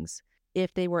wrongdoings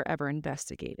if they were ever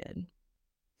investigated.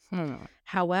 Hmm.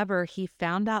 However, he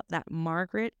found out that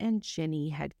Margaret and Ginny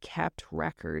had kept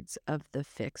records of the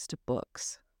fixed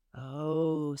books.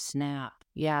 Oh, snap.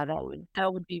 Yeah,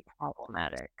 that would be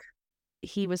problematic.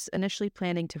 He was initially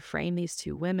planning to frame these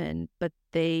two women, but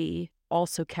they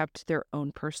also kept their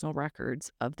own personal records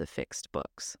of the fixed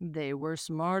books. They were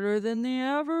smarter than the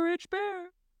average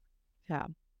bear. Yeah.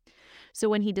 So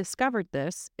when he discovered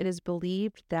this, it is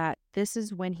believed that this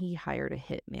is when he hired a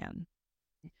hitman.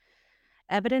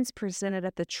 Evidence presented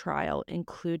at the trial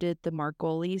included the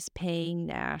Margolis paying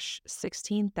Nash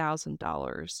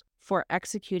 $16,000 for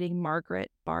executing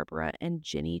Margaret, Barbara, and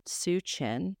Jenny Sue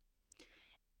Chin,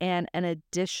 and an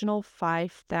additional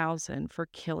 $5,000 for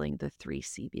killing the three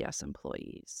CBS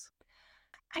employees.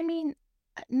 I mean,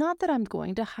 not that I'm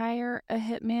going to hire a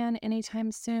hitman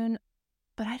anytime soon,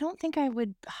 but I don't think I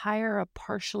would hire a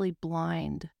partially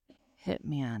blind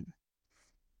hitman.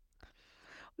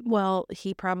 Well,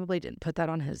 he probably didn't put that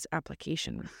on his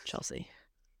application, Chelsea.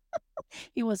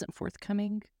 He wasn't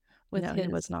forthcoming with No, he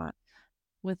was his not.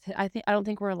 I don't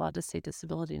think we're allowed to say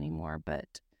disability anymore, but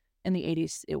in the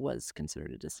 80s it was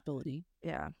considered a disability.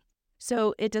 Yeah.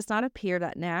 So it does not appear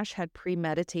that Nash had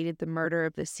premeditated the murder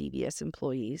of the CBS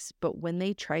employees, but when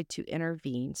they tried to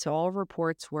intervene, so all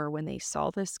reports were when they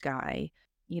saw this guy,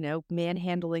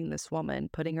 manhandling this woman,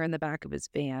 putting her in the back of his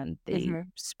van, they Mhm.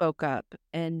 spoke up,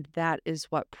 and that is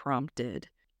what prompted,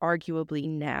 arguably,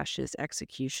 Nash's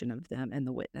execution of them and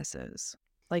the witnesses,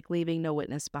 like leaving no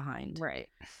witness behind. Right.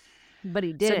 But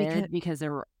he So because did because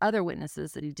there were other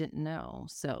witnesses that he didn't know,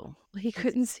 so he it's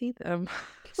couldn't see them.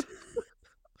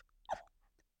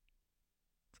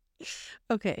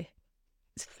 Okay.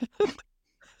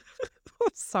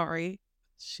 Sorry.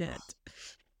 Shit.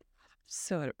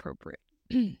 So inappropriate.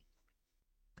 I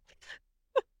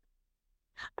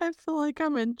feel like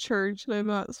I'm in church and I'm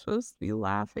not supposed to be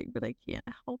laughing, but I can't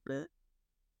help it.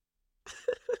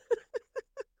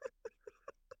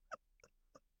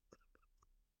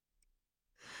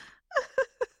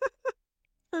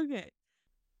 Okay.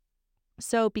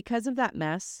 So, because of that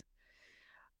mess,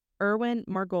 Erwin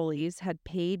Margolis had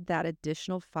paid that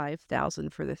additional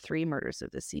 5,000 for the three murders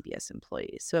of the CBS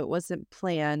employees. So it wasn't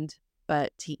planned,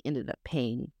 but he ended up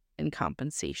paying in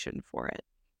compensation for it.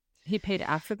 he paid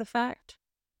after the fact?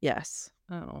 Yes.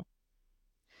 Oh.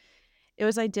 It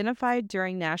was identified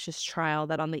during Nash's trial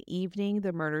that on the evening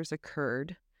the murders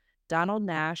occurred, Donald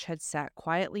Nash had sat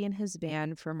quietly in his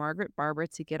van for Margaret Barbara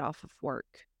to get off of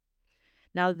work.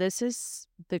 Now, this is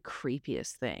the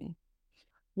creepiest thing.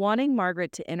 Wanting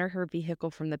Margaret to enter her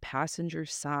vehicle from the passenger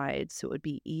side so it would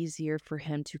be easier for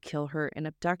him to kill her and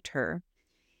abduct her,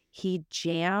 he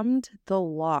jammed the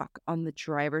lock on the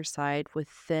driver's side with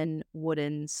thin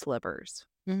wooden slivers.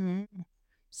 Mhm.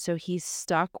 So he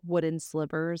stuck wooden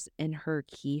slivers in her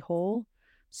keyhole,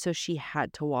 so she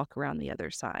had to walk around the other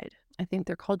side. I think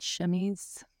they're called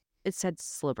shimmies. It said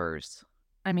slivers.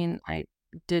 I mean, I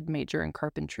did major in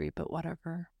carpentry, but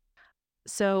whatever.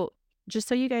 So, just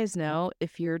so you guys know,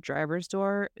 if your driver's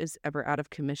door is ever out of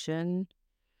commission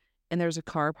and there's a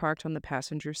car parked on the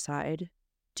passenger side,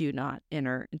 do not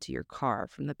enter into your car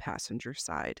from the passenger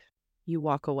side. You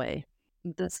walk away,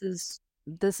 This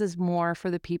is more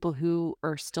for the people who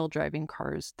are still driving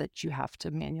cars that you have to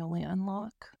manually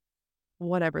unlock.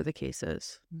 whatever the case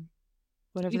is. Mm.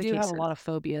 Whatever You the do have case a is. lot of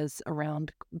phobias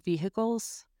around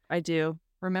vehicles. I do.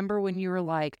 Remember when you were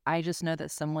like, I just know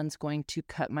that someone's going to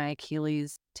cut my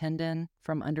Achilles tendon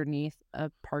from underneath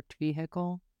a parked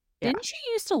vehicle? Yeah. Didn't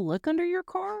you used to look under your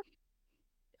car?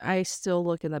 I still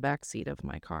look in the back seat of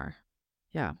my car.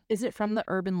 Yeah. Is it from the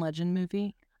Urban Legend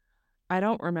movie? I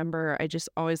don't remember. I just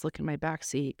always look in my back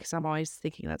seat because I'm always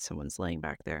thinking that someone's laying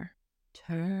back there.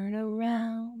 Turn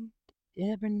around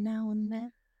every now and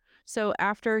then. So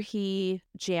after he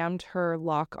jammed her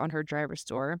lock on her driver's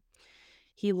door,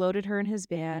 he loaded her in his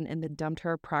van and then dumped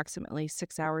her approximately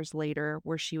 6 hours later,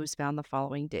 where she was found the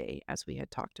following day, as we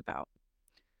had talked about.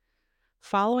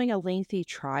 Following a lengthy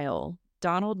trial,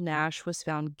 Donald Nash was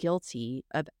found guilty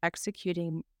of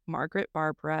executing Margaret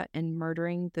Barbara and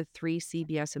murdering the three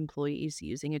CBS employees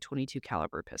using a .22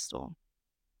 caliber pistol.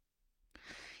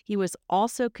 He was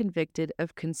also convicted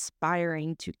of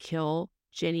conspiring to kill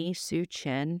Jenny Sue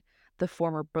Chin, the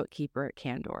former bookkeeper at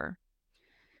Candor.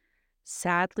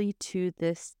 Sadly, to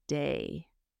this day,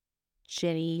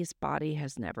 Jenny's body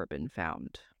has never been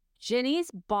found.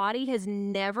 Jenny's body has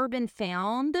never been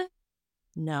found?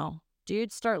 No.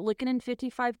 Dude, start looking in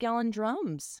 55-gallon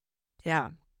drums. Yeah.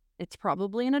 It's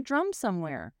probably in a drum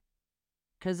somewhere.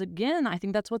 Because again, I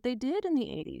think that's what they did in the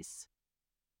 80s.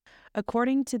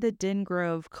 According to the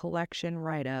Dengrove collection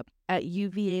write up at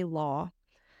UVA Law,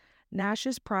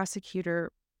 Nash's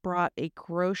prosecutor brought a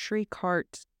grocery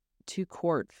cart to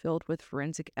court filled with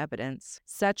forensic evidence,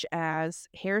 such as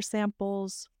hair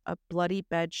samples, a bloody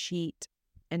bed sheet,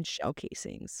 and shell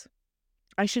casings.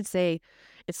 I should say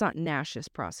it's not Nash's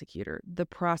prosecutor, the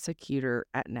prosecutor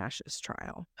at Nash's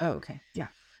trial. Oh, okay. Yeah.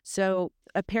 So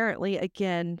apparently,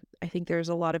 again, I think there's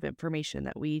a lot of information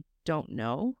that we don't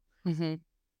know Mm-hmm.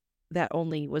 that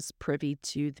only was privy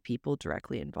to the people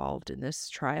directly involved in this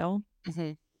trial.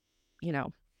 Mm-hmm. You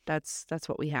know, that's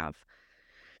what we have.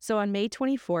 So on May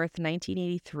 24th,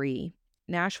 1983,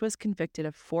 Nash was convicted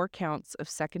of 4 counts of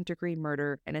second-degree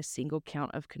murder and a single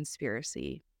count of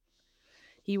conspiracy.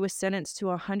 He was sentenced to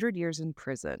 100 years in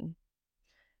prison.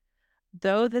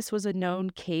 Though this was a known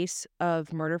case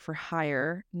of murder for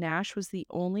hire, Nash was the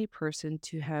only person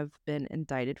to have been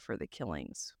indicted for the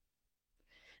killings.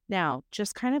 Now,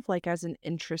 just kind of like as an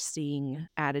interesting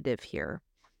additive here,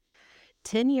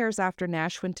 10 years after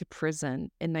Nash went to prison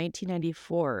in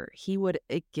 1994, he would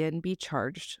again be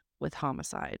charged with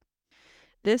homicide.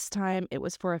 This time it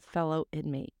was for a fellow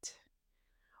inmate.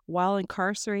 While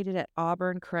incarcerated at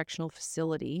Auburn Correctional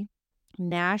Facility,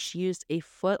 Nash used a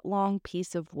foot-long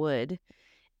piece of wood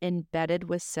embedded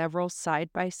with several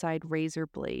side-by-side razor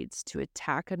blades to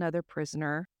attack another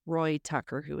prisoner, Roy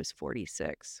Tucker, who was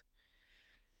 46.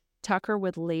 Tucker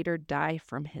would later die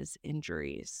from his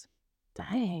injuries.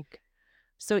 Dang.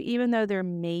 So even though there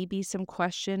may be some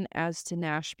question as to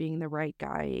Nash being the right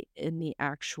guy in the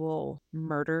actual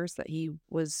murders that he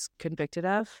was convicted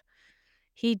of,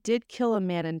 he did kill a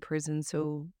man in prison,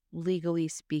 so legally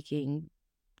speaking,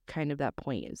 kind of that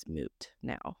point is moot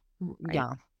now, right?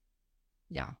 Yeah.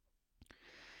 Yeah.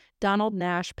 Donald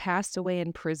Nash passed away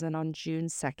in prison on June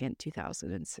 2nd,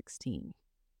 2016.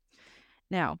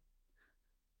 Now,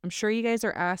 I'm sure you guys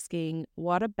are asking,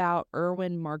 what about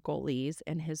Erwin Margolis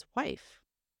and his wife,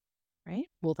 right?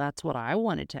 Well, that's what I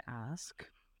wanted to ask.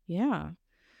 Yeah.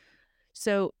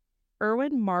 So,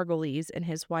 Erwin Margolis and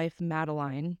his wife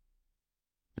Madeline,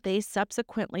 they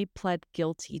subsequently pled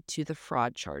guilty to the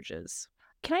fraud charges.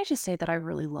 Can I just say that I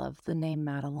really love the name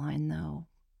Madeline, though?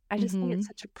 I just think it's Mhm.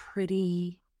 such a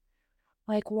pretty,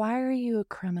 like, why are you a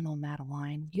criminal,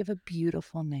 Madeline? You have a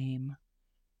beautiful name.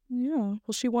 Yeah.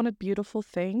 Well, she wanted beautiful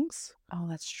things Oh,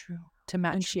 that's true. To and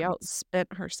match she your means.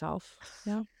 outspent herself.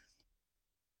 Yeah.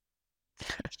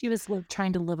 She was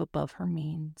trying to live above her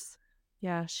means.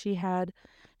 Yeah. She had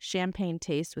champagne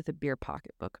taste with a beer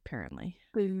pocketbook, apparently.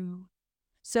 Boo.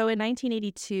 So in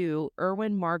 1982,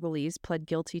 Erwin Margulies pled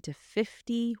guilty to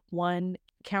 51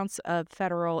 counts of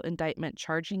federal indictment,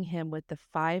 charging him with the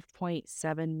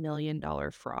 $5.7 million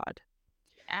fraud.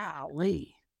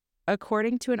 Golly.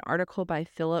 According to an article by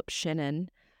Philip Shinnon,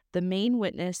 the main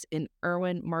witness in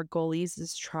Erwin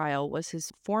Margolis' trial was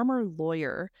his former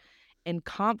lawyer and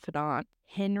confidant,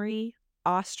 Henry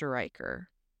Osterreicher.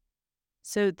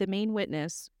 So the main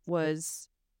witness was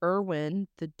Erwin,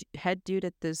 the head dude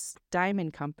at this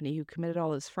diamond company who committed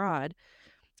all this fraud,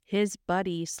 his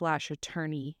buddy slash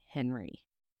attorney, Henry.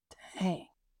 Hey.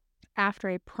 After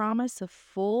a promise of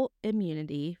full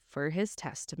immunity for his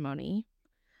testimony,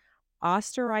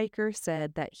 Osterreicher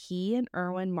said that he and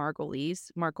Erwin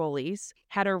Margolis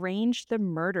had arranged the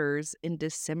murders in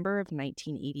December of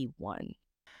 1981.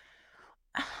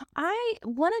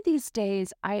 One of these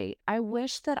days I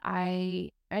wish that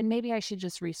and maybe I should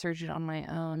just research it on my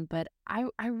own, but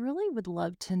I really would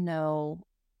love to know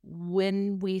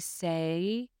when we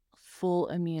say full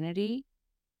immunity.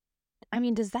 I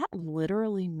mean, does that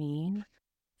literally mean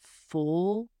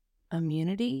full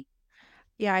immunity?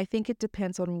 Yeah, I think it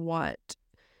depends on what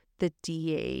the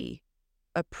DA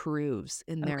approves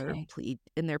in their Okay.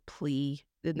 in their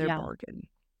Yeah. bargain.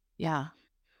 Yeah.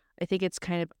 I think it's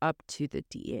kind of up to the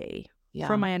DA, from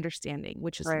Yeah. my understanding,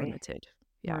 which is Right. limited.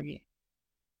 Yeah. Right.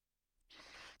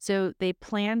 So they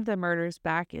planned the murders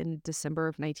back in December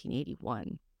of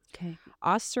 1981. Okay.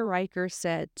 Osterreicher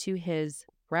said to his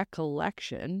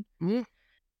recollection Mm.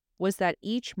 was that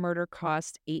each murder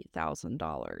cost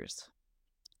 $8,000.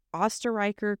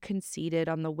 Osterreicher conceded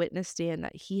on the witness stand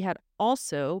that he had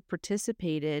also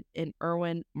participated in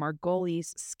Erwin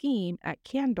Margoli's scheme at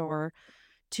Candor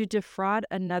to defraud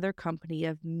another company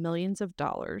of millions of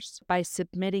dollars by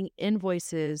submitting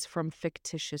invoices from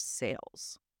fictitious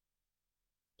sales.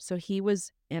 So he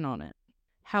was in on it.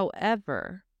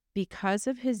 However, because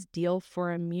of his deal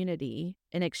for immunity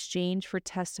in exchange for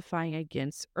testifying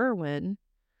against Erwin,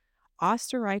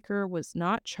 Osterreicher was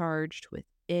not charged with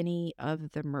any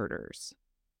of the murders.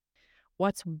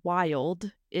 What's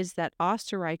wild is that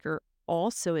Osterreicher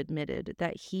also admitted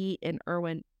that he and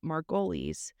Erwin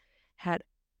Margolis had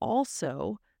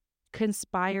also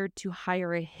conspired to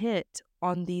hire a hit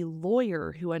on the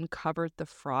lawyer who uncovered the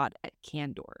fraud at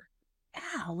Candor.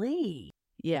 Golly.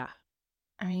 Yeah.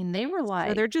 I mean, they were So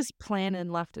like, they're just planning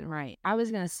left and right. I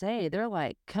was gonna say, they're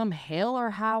like, come hail or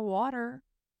high water.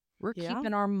 We're Yeah.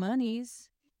 keeping our monies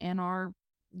and our,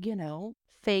 you know,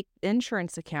 Fake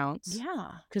insurance accounts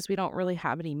yeah, because we don't really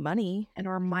have any money and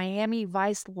our Miami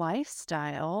Vice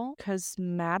lifestyle. because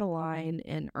Madeline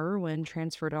and Erwin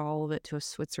transferred all of it to a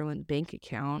Switzerland bank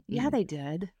account, Yeah, and they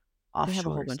did. they Offshores. had a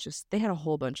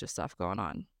whole bunch of stuff going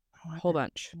on. Oh, I Whole bet.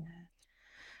 bunch. Yeah.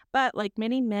 But like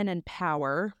many men in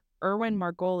power, Erwin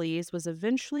Margolis was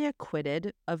eventually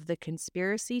acquitted of the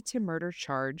conspiracy to murder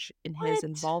charge in his What?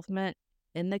 involvement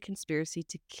in the conspiracy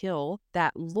to kill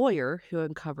that lawyer who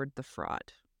uncovered the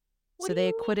fraud. What So do they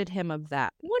you mean? acquitted him of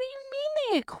that. What do you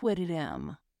mean they acquitted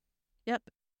him? Yep,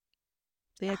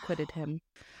 they acquitted him.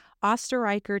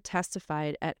 Osterreicher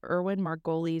testified at Erwin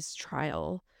Margoli's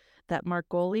trial that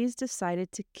Margolis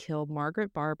decided to kill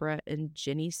Margaret Barbara and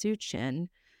Jenny Sue Chin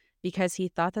because he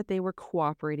thought that they were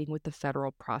cooperating with the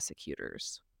federal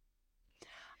prosecutors.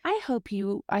 I hope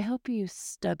you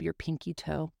stub your pinky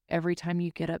toe every time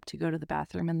you get up to go to the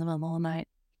bathroom in the middle of the night.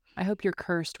 I hope you're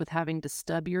cursed with having to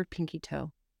stub your pinky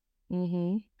toe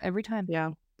Mm-hmm. every time.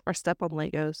 Yeah. Or step on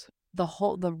Legos.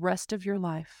 The rest of your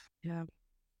life. Yeah.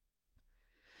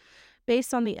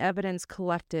 Based on the evidence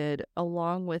collected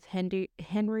along with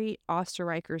Henry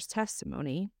Osterreicher's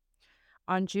testimony,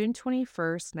 on June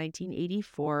 21st,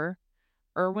 1984,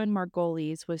 Erwin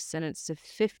Margolis was sentenced to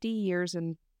 50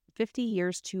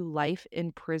 years to life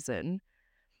in prison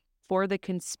for the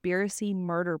conspiracy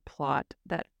murder plot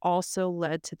that also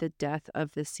led to the death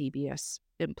of the CBS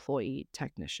employees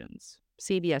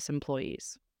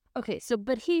Okay, so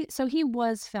he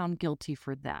was found guilty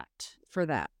for that. for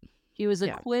that. He was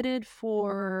Yeah. acquitted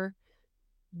for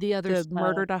the other The stuff.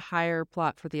 murder to hire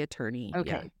plot for the attorney. Yeah.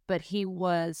 Okay, but he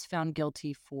was found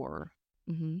guilty For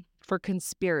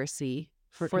conspiracy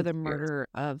for for the conspiracy. murder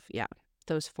of, yeah,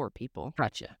 those four people.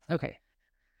 Gotcha. Okay.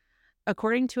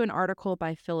 According to an article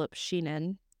by Philip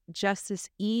Sheenan, Justice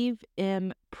Eve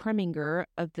M. Preminger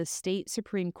of the State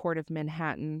Supreme Court of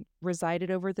Manhattan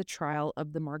resided over the trial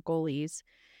of the Margolis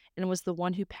and was the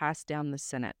one who passed down the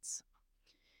sentence.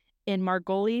 In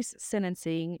Margoli's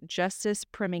sentencing, Justice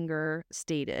Preminger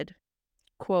stated,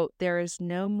 quote, "There is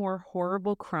no more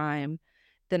horrible crime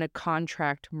than a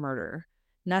contract murder.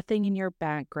 Nothing in your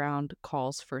background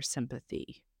calls for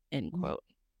sympathy," end quote.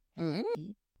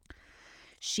 Mm.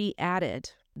 She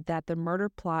added that the murder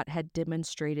plot had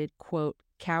demonstrated, quote,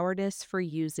 "cowardice for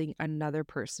using another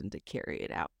person to carry it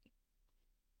out."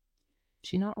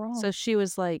 She not So wrong. she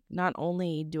was like, not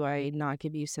only do I not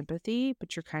give you sympathy,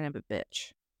 but you're kind of a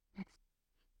bitch.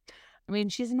 I mean,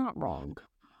 she's not wrong.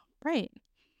 Right.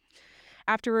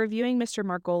 After reviewing Mr.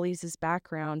 Margolis'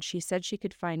 background, she said she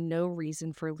could find no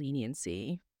reason for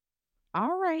leniency.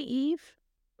 All right, Eve.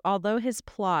 Although his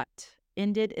plot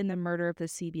ended in the murder of the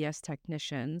CBS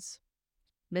technicians,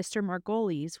 Mr.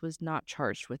 Margolis was not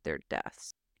charged with their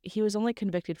deaths. He was only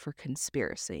convicted for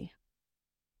conspiracy.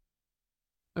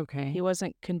 He Okay.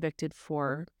 wasn't convicted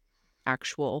for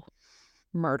actual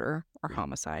murder or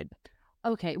homicide.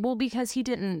 Okay. Well, because he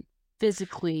didn't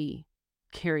physically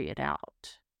carry it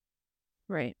out,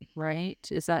 Right. right?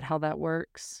 Is that how that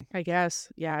works? I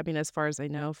guess. Yeah. I mean, as far as I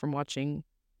know from watching,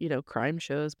 crime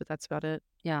shows, but that's about it.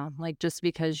 Yeah. Like just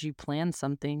because you plan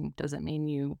something doesn't mean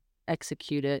you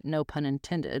execute it. No pun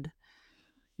intended.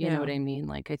 You know what Yeah. I mean?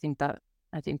 Like I think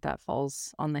that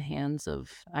falls on the hands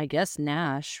of, I guess,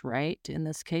 Nash, right? In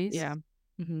this case. Yeah.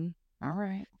 hmm All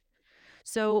right.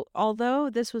 So, although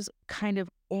this was kind of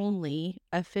only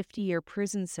a 50-year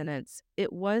prison sentence,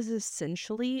 it was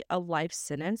essentially a life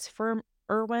sentence for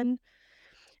Irwin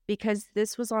because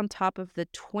this was on top of the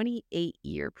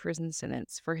 28-year prison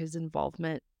sentence for his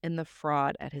involvement in the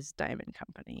fraud at his diamond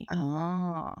company.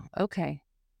 Oh, okay.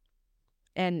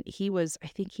 And I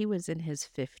think he was in his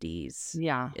 50s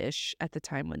Yeah. ish at the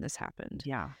time when this happened.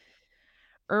 Yeah.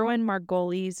 Erwin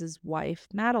Margolis' wife,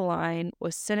 Madeline,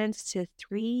 was sentenced to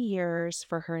 3 years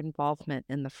for her involvement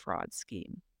in the fraud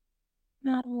scheme.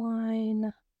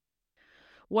 Madeline.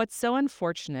 What's so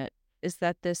unfortunate is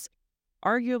that this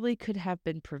arguably could have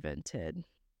been prevented.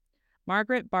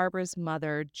 Margaret Barbara's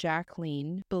mother,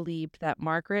 Jacqueline, believed that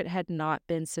Margaret had not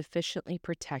been sufficiently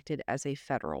protected as a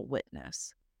federal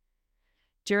witness.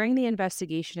 During the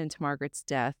investigation into Margaret's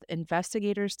death,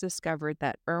 investigators discovered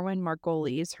that Erwin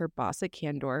Margolis, her boss at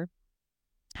Candor,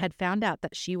 had found out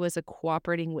that she was a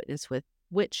cooperating witness with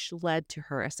which led to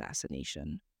her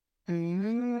assassination.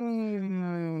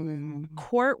 Mm.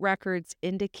 Court records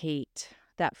indicate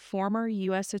that former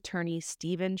U.S. Attorney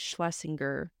Stephen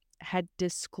Schlesinger had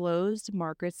disclosed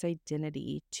Margaret's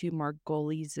identity to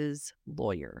Margolis's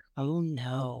lawyer. Oh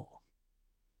no.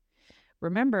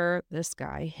 Remember this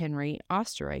guy, Henry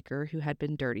Osterreicher, who had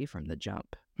been dirty from the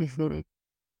jump.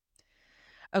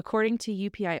 According to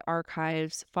UPI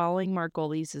archives, following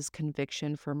Margolis's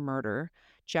conviction for murder,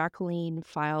 Jacqueline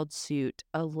filed suit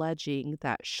alleging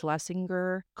that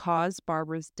Schlesinger caused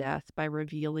Barbara's death by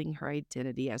revealing her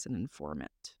identity as an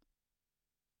informant.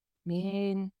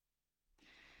 mean,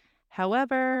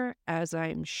 However, as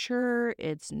I'm sure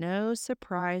it's no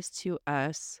surprise to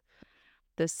us,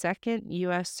 the Second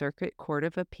U.S. Circuit Court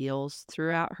of Appeals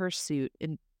threw out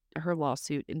her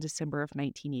lawsuit in December of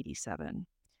 1987.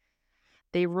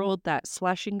 They ruled that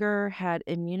Schlesinger had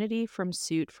immunity from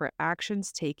suit for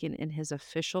actions taken in his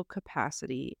official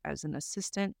capacity as an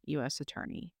assistant U.S.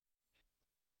 attorney.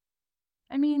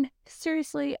 I mean,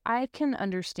 seriously, I can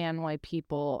understand why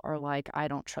people are like, I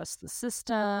don't trust the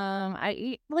system.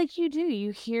 Like you do.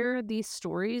 You hear these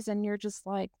stories and you're just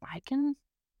like, and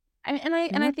I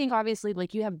Yeah. think obviously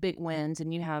like you have big wins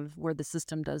and you have where the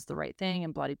system does the right thing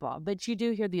and blah blah blah. But you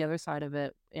do hear the other side of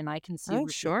it, and I can see Oh, where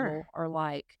sure. people are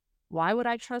like, why would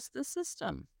I trust this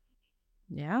system?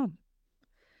 Yeah.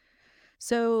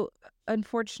 So,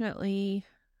 unfortunately,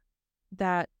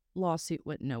 that lawsuit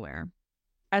went nowhere.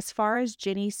 As far as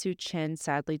Jenny Soo Chin,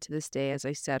 sadly to this day, as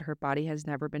I said, her body has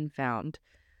never been found.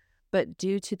 But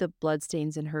due to the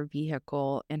bloodstains in her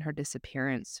vehicle and her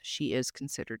disappearance, she is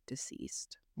considered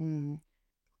deceased. Mm.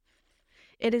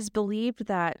 It is believed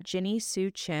that Jenny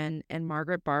Soo Chin and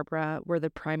Margaret Barbara were the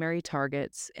primary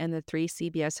targets, and the three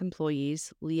CBS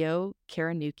employees, Leo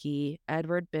Karanuki,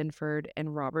 Edward Binford,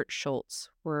 and Robert Schultz,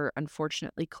 were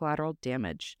unfortunately collateral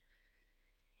damage.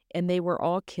 And they were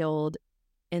all killed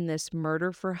in this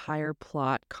murder for hire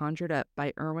plot conjured up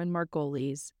by Erwin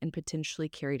Margolis and potentially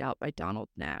carried out by Donald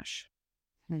Nash.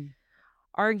 Hmm.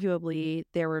 Arguably,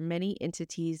 there were many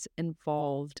entities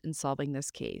involved in solving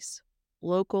this case: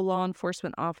 local law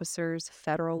enforcement officers,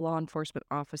 federal law enforcement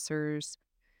officers,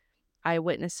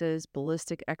 eyewitnesses,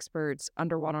 ballistic experts,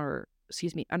 underwater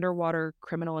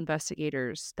criminal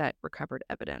investigators that recovered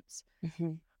evidence.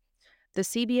 Hmm. The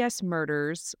CBS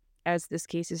murders, as this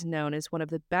case is known, is one of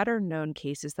the better known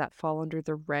cases that fall under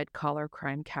the red collar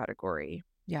crime category.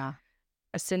 Yeah.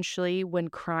 Essentially, when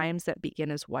crimes that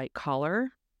begin as white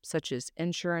collar, such as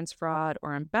insurance fraud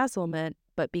or embezzlement,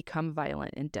 but become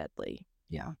violent and deadly.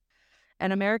 Yeah.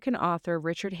 An American author,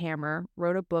 Richard Hammer,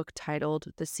 wrote a book titled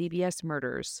The CBS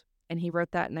Murders, and he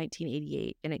wrote that in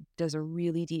 1988, and it does a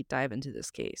really deep dive into this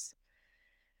case.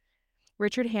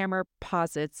 Richard Hammer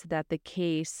posits that the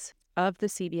case of the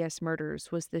CBS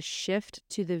murders was the shift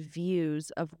to the views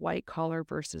of white collar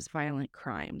versus violent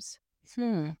crimes.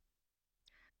 Hmm.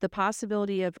 The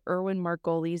possibility of Erwin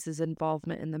Margolis'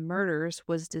 involvement in the murders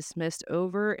was dismissed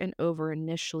over and over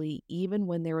initially, even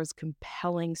when there was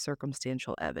compelling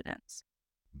circumstantial evidence.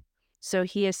 So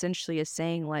he essentially is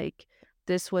saying, like,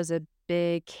 this was a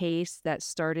big case that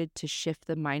started to shift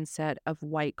the mindset of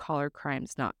white collar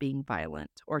crimes not being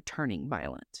violent or turning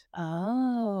violent.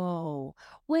 Oh,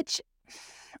 which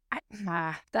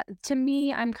that to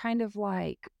me, I'm kind of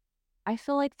like, I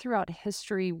feel like throughout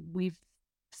history, we've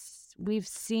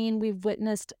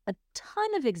witnessed a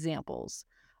ton of examples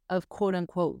of quote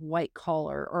unquote white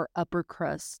collar or upper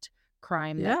crust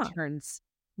crime that Yeah. turns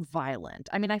violent.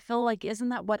 I mean, I feel like isn't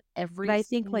that what But every I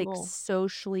think, like, single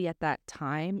socially at that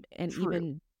time and true.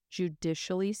 even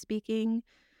judicially speaking,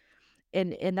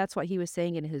 and that's what he was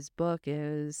saying in his book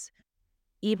is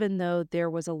even though there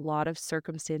was a lot of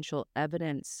circumstantial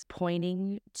evidence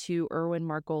pointing to Erwin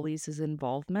Margolis's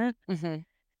involvement, Mhm.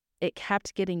 it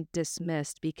kept getting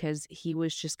dismissed because he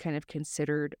was just kind of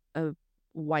considered a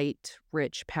white,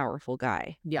 rich, powerful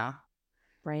guy, Yeah.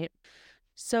 right?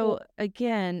 So Well,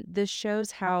 again, this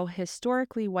shows how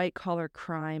historically white collar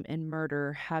crime and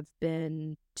murder have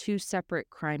been two separate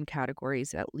crime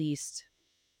categories, at least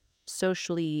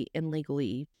socially and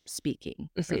legally speaking,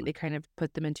 right? mhm, They kind of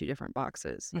put them in two different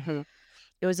boxes. mhm,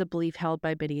 It was a belief held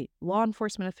by many law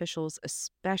enforcement officials,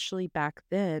 especially back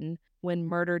then when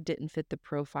murder didn't fit the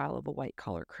profile of a white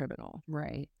collar criminal.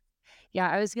 right. Yeah,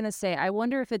 I was gonna say, I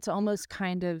wonder if it's almost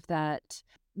kind of that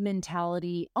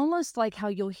mentality, almost like how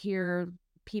you'll hear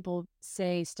people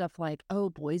say stuff like, "Oh,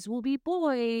 boys will be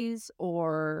boys,"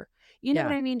 or you know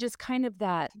what Yeah, I mean? Just kind of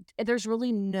that there's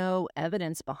really no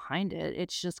evidence behind it.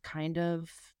 It's just kind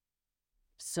of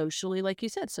socially, like you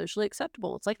said, socially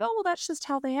acceptable. It's like, "Oh, well, that's just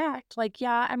how they act." Like,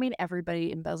 yeah, I mean,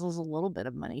 everybody embezzles a little bit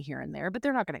of money here and there, but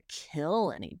they're not gonna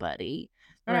kill anybody.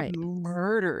 They're not right. gonna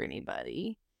murder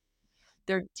anybody.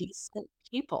 They're decent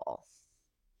people.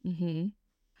 hmm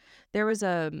There was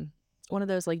one of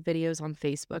those like videos on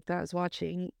Facebook that I was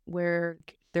watching where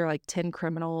they're like 10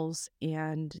 criminals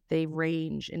and they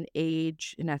range in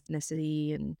age and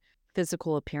ethnicity and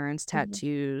physical appearance, Mhm,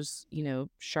 tattoos,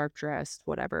 sharp dressed,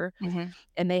 whatever. mhm,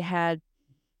 And they had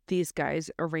these guys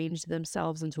arrange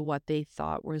themselves into what they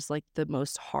thought was like the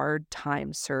most hard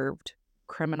time served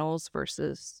criminals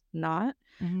versus not,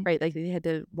 mhm. right? Like they had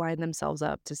to line themselves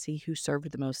up to see who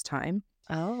served the most time.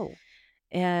 Oh.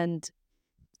 And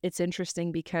it's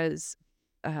interesting because,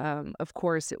 of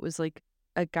course, it was like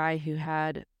a guy who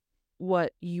had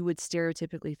what you would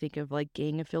stereotypically think of, like,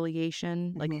 gang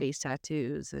affiliation, like Mhm. face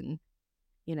tattoos and,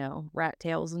 rat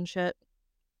tails and shit.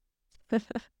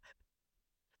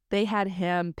 They had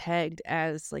him pegged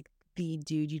as, like, the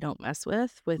dude you don't mess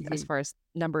with as Mhm. far as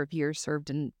number of years served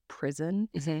in prison,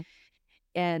 Mhm.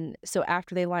 and so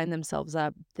after they line themselves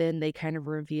up, then they kind of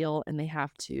reveal and they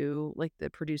have to like, the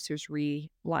producers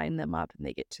reline them up and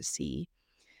they get to see,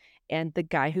 and the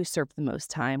guy who served the most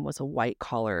time was a white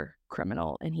collar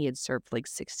criminal, and he had served, like,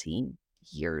 16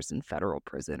 years in federal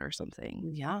prison or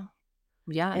something. Yeah.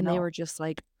 Yeah, And they no. were just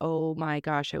like, "Oh my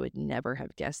gosh, I would never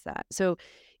have guessed that." So,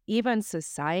 even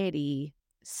society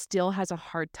still has a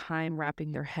hard time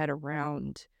wrapping their head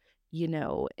around,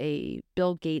 a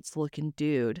Bill Gates looking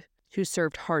dude who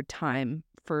served hard time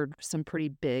for some pretty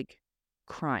big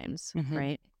crimes, Mhm.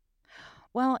 right?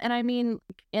 Well, and I mean,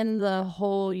 in the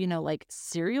whole, like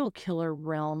serial killer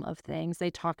realm of things, they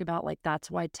talk about like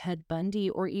that's why Ted Bundy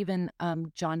or even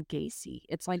John Gacy.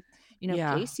 It's like,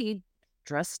 Yeah, Gacy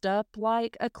dressed up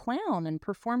like a clown and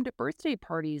performed at birthday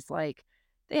parties. Like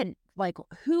they had like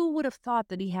who would have thought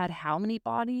that he had how many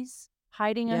bodies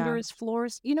hiding under yeah, his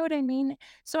floors? You know what I mean?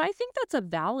 So I think that's a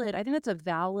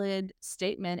valid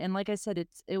statement. And like I said,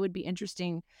 it would be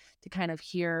interesting to kind of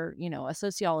hear, a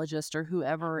sociologist or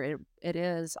whoever it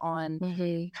is on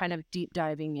mhm, kind of deep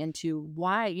diving into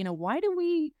why,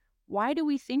 why do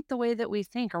we think the way that we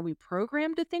think? Are we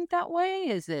programmed to think that way?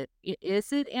 Is it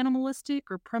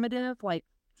animalistic or primitive? Like,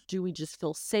 do we just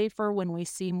feel safer when we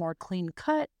see more clean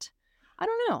cut? I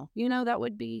don't know. That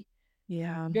would be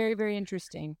yeah, very, very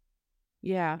interesting.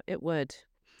 yeah, it would.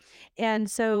 And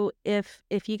so if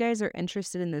you guys are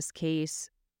interested in this case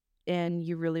and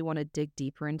you really wanna dig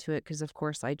deeper into it, because of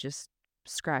course I just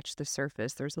scratched the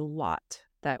surface, there's a lot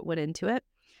that went into it.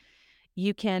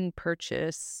 You can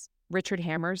purchase Richard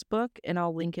Hammer's book, and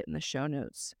I'll link it in the show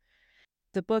notes.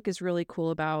 The book is really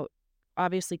cool about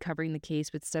obviously covering the case,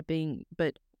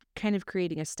 but kind of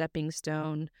creating a stepping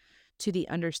stone to the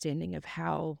understanding of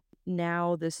how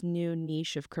now this new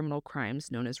niche of criminal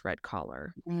crimes known as red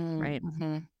collar, Mm, right?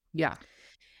 mhm. Yeah.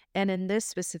 And in this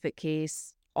specific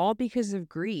case, all because of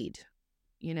greed.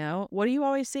 What do you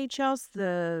always say, Chels?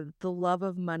 The love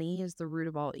of money is the root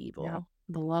of all Yep. evil.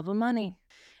 The love of money.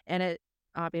 And it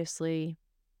obviously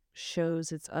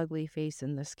shows its ugly face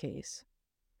in this case,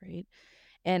 right?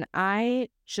 And I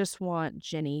just want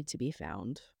Jenny to be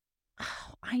found.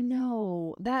 Oh, I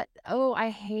know that.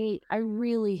 I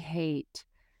really hate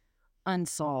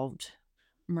unsolved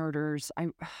murders.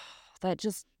 That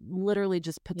just literally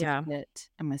just puts a Yeah. pit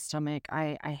in my stomach.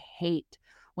 I hate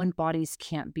when bodies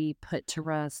can't be put to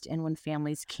rest and when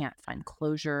families can't find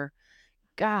closure.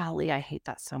 Golly, I hate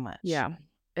that so much. Yeah.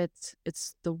 It's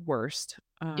the worst.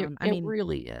 It I it mean,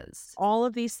 really is. all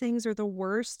of these things are the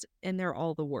worst and they're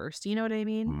all the worst. You know what I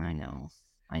mean? I know.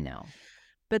 I know.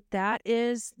 But that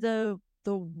is the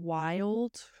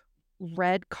wild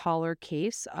red collar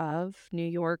case of New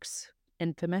York's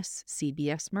infamous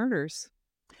CBS murders.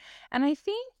 And I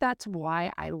think that's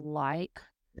why I like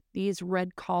these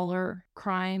red collar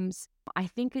crimes. I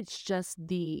think it's just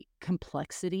the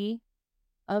complexity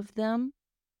of them.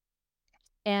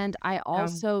 And I Yeah.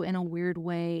 also, in a weird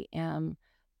way, am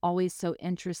always so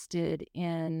interested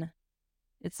in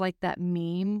it's like that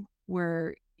meme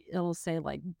where it'll say,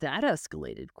 like, "That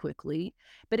escalated quickly."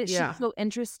 But it's just Yeah. so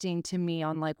interesting to me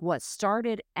on, like, what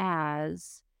started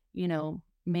as,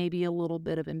 maybe a little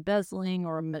bit of embezzling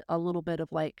or a little bit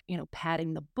of, like,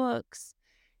 padding the books.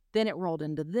 Then it rolled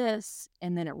into this,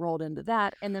 and then it rolled into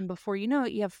that, and then before you know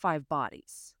it, you have 5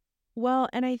 bodies. Well,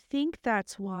 and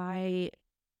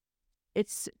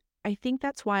it's I think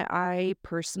that's why I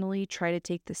personally try to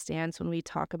take the stance when we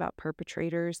talk about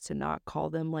perpetrators to not call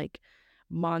them like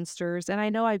monsters. And I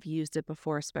know I've used it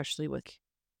before, especially with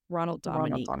Ronald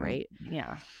Ronald Dominique, Donald, right?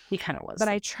 yeah, he kinda But was.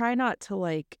 I try not to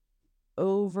like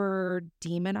over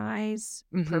demonize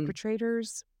Mhm.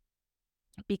 perpetrators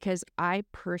because I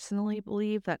personally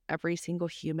believe that every single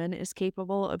human is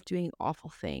capable of doing awful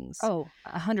things. Oh,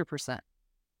 100%.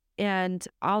 And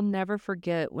I'll never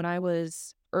forget when I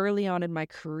was early on in my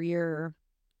career,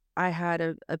 I had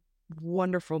a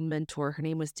wonderful mentor. Her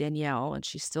name was Danielle, and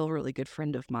she's still a really good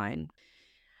friend of mine.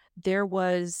 There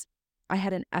was I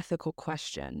had an ethical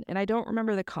question, and I don't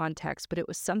remember the context, but it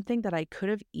was something that I could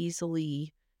have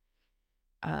easily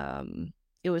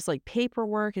it was like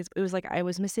paperwork. It was like I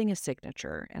was missing a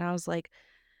signature, and I was like,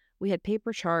 we had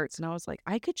paper charts, and I was like,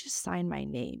 I could just sign my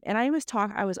name. And I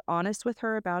was honest with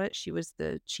her about it. She was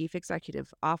the chief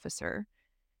executive officer.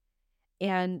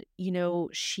 And,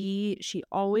 she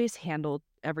always handled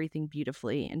everything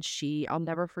beautifully, and I'll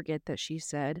never forget that she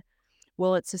said,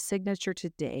 "Well, it's a signature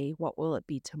today. What will it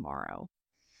be tomorrow?"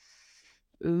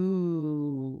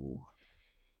 Ooh,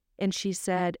 And she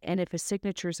said, "And if a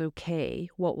signature's okay,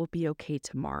 what will be okay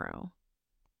tomorrow?"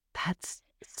 that's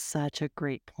such a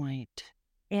great point.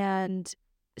 And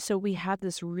so we had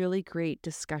this really great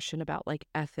discussion about, like,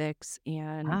 ethics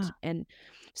Ah, and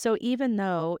so even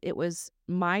though it was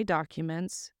my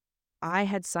documents, I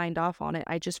had signed off on it,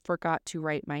 I just forgot to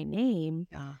write my name,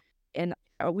 yeah. and,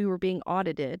 we were being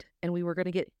audited, and we were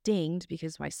gonna get dinged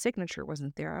because my signature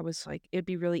wasn't there. I was like, it'd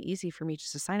be really easy for me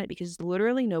just to sign it because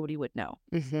literally nobody would know.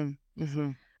 Mhm,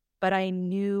 mhm. But I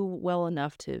knew well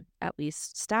enough to at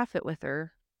least staff it with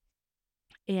her.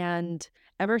 And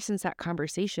ever since that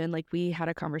conversation, like, we had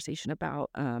a conversation about,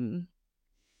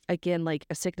 again, like,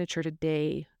 a signature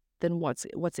today, then what's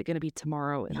it gonna be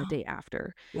tomorrow and the Yeah, day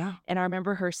after? yeah. And I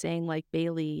remember her saying, like,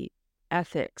 "Bailey,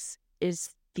 ethics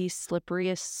is the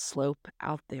slipperiest slope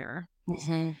out there."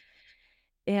 Mhm,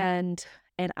 And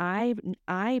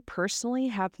I personally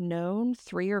have known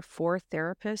 3 or 4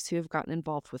 therapists who have gotten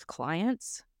involved with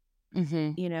clients,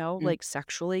 mhm, mm. like,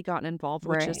 sexually gotten involved,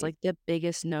 which is, Right, like, the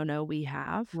biggest no-no we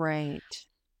have. right,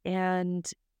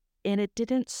 And it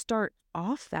didn't start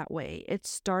off that way. It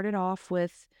started off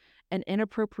with an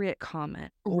inappropriate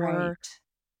comment, or right,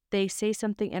 they say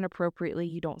something inappropriately,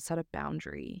 you don't set a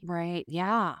boundary. right,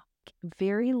 yeah.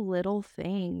 Very little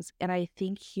things, and I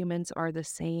think humans are the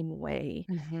same way.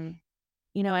 Mhm,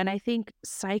 And I think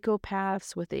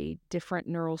psychopaths with a different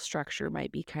neural structure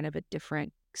might be kind of a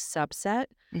different subset,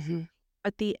 mhm,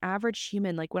 but the average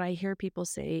human, like, when I hear people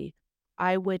say,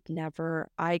 "I would never,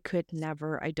 I could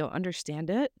never, I don't understand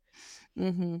it,"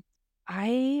 mhm,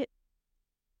 I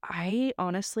I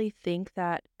honestly think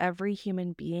that every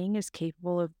human being is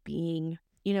capable of being,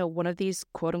 one of these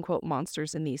quote unquote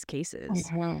monsters in these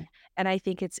cases. mhm, And I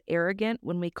think it's arrogant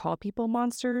when we call people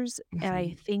monsters. And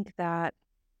I mhm, think that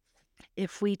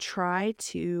if we try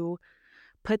to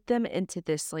put them into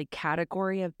this like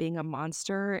category of being a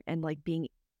monster and like being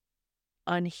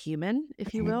unhuman,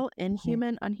 if you mhm, will, mhm,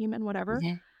 inhuman, unhuman, whatever,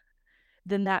 mhm,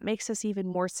 then that makes us even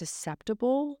more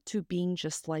susceptible to being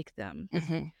just like them.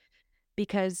 mhm.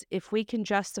 Because if we can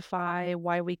justify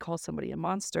why we call somebody a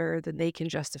monster, then they can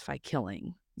justify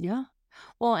killing. Yeah.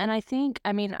 Well, and I think,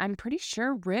 I mean, I'm pretty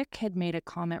sure Rick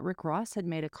Ross had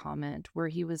made a comment where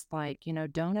he was like,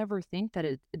 don't ever think that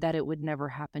it would never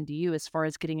happen to you as far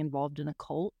as getting involved in a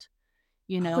cult,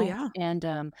 you Oh, know? yeah. And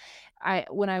I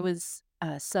when I was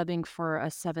subbing for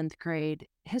a 7th grade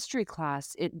history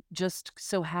class, it just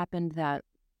so happened that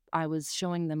I was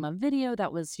showing them a video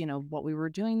that was, what we were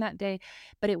doing that day,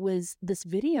 but it was this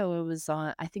video, it was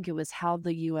on, I think it was How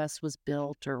the US Was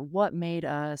Built or What Made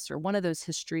Us or one of those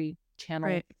History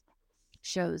Channel Right.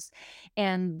 shows,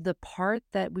 and the part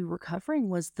that we were covering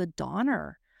was the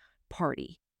Donner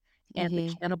Party and the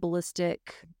Mhm.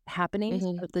 cannibalistic happenings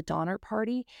Mhm. of the Donner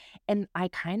Party, and I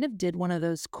kind of did one of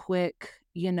those quick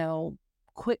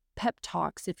pep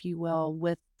talks, if you will,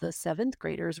 with the 7th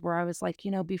graders where I was like,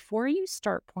 "Before you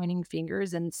start pointing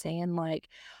fingers and saying like,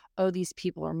 'Oh, these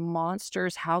people are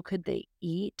monsters. How could they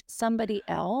eat somebody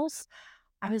else?'"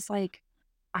 I was like,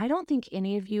 "I don't think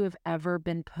any of you have ever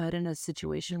been put in a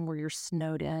situation where you're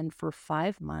snowed in for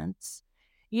 5 months."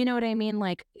 You know what I mean?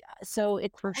 Like, so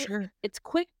For sure.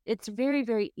 it's very,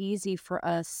 very easy for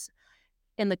us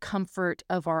in the comfort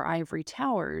of our ivory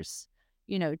towers,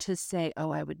 to say,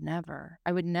 "Oh, I would never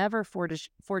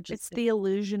forge a It's si." the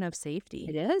illusion of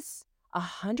It safety. is,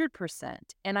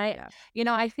 100%, and Yeah.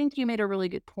 I think you made a really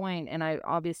good point, and I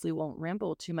obviously won't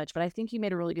ramble too much, but I think you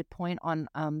made a really good point on,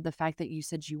 the fact that you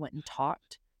said you went and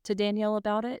talked to Danielle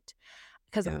about it.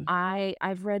 'Cause Yeah.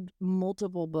 I've read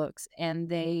multiple books, and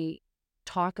they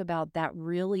talk about that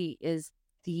really is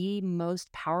the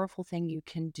most powerful thing you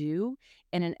can do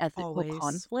in an ethical Always.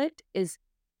 conflict is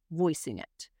voicing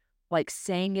it, like,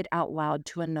 saying it out loud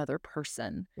to another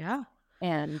person, Yeah.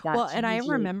 and Well, that's and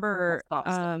usually what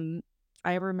stops it.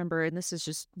 I remember, and this is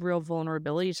just real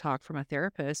vulnerability talk from a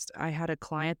therapist. I had a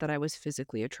client that I was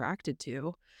physically attracted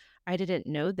to. I didn't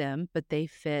know them, but they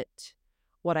fit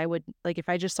what I would like if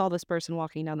I just saw this person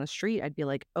walking down the street, I'd be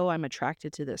like, "Oh, I'm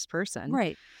attracted to this person."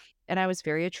 Right. And I was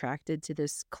very attracted to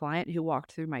this client who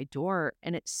walked through my door,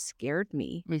 and it scared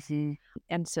me. Mhm.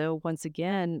 And so once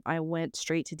again, I went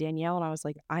straight to Danielle and I was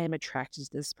like, "I am attracted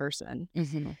to this person."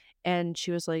 Mhm. And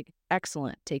she was like,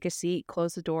 "Excellent. Take a seat,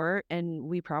 close the door." And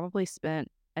we probably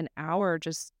spent an hour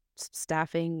just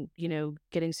staffing,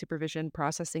 getting supervision,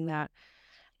 processing that.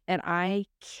 And I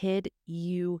kid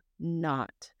you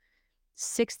not,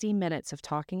 60 minutes of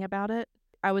talking about it,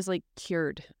 I was like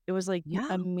cured. It was like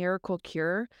a Yeah. miracle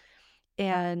cure.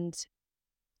 And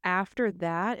After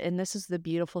that, and this is the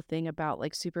beautiful thing about,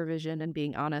 like, supervision and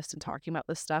being honest and talking about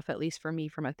this stuff, at least for me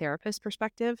from a therapist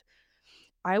perspective,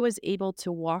 I was able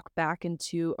to walk back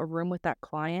into a room with that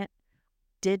client,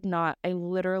 did not I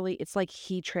literally it's like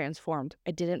he transformed.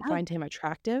 I didn't Yeah. find him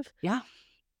attractive, Yeah.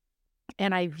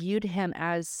 and I viewed him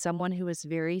as someone who was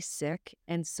very sick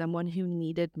and someone who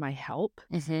needed my help.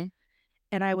 Mhm.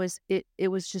 And it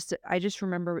was just I just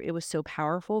remember it was so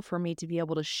powerful for me to be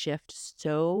able to shift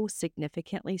so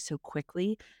significantly, so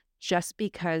quickly, just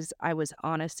because I was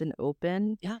honest and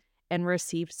open Yeah. and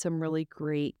received some really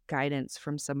great guidance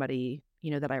from somebody,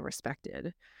 that I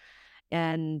respected.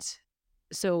 And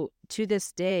so to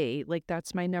this day, like,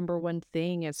 that's my number one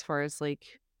thing as far as,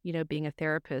 like, being a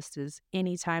therapist is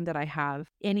anytime that I have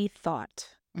any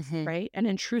thought, Mhm. right? An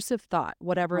intrusive thought,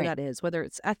 whatever Right. that is, whether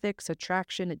it's ethics,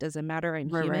 attraction, it doesn't matter. I'm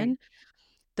Right, right. human.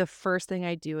 The first thing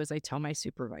I do is I tell my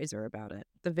supervisor about it.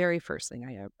 The very first thing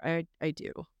I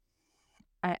do.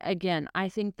 I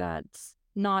think that's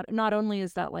not only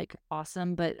is that, like,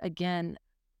 awesome, but again,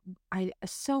 I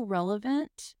so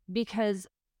relevant because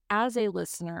as a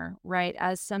listener, right,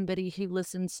 as somebody who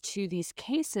listens to these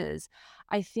cases,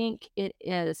 I think it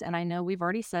is, and I know we've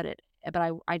already said it,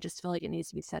 but I just feel like it needs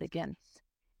to be said again.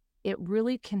 It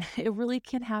really can it really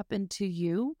can happen to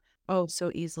you. Oh,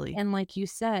 so easily. And like you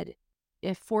said,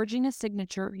 if forging a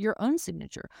signature, your own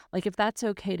signature, like if that's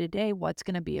okay today, what's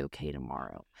going to be okay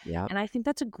tomorrow? Yep. And I think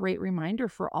that's a great reminder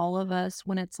for all of us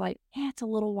when it's like, it's a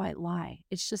little white lie.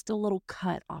 It's just a little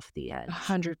cut off the edge,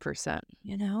 100%.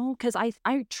 because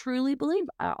I truly believe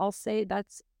I'll say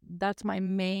that's my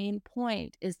main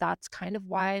point is that's kind of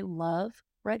why I love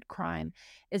red crime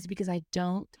is because I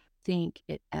don't think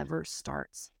it ever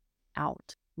starts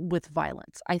out with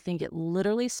violence. I think it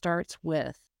literally starts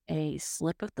with a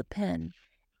slip of the pen,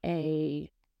 a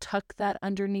tuck that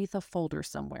underneath a folder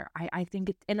somewhere. I think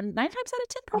it, and 9 times out of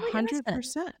 10, probably innocent,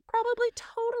 100%. probably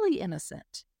totally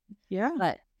innocent, Yeah.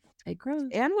 but it grows.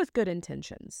 And with good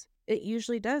intentions. It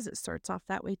usually does. It starts off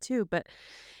that way too. But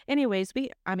anyways,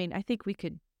 I mean, I think we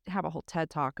could have a whole TED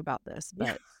talk about this,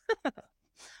 Yeah. but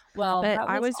Well, but that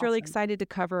I was was really awesome. excited to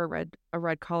cover a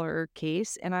red collar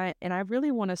case, and I really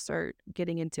want to start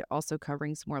getting into also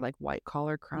covering some more like white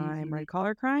collar crime, Mhm. red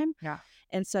collar crime, Yeah.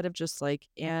 instead of just like,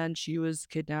 and she was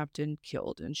kidnapped and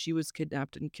killed, and she was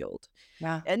kidnapped and killed.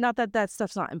 Yeah. And not that that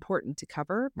stuff's not important to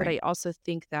cover, but Right. I also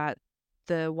think that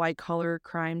the white collar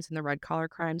crimes and the red collar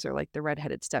crimes are like the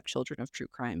redheaded stepchildren of true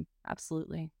crime.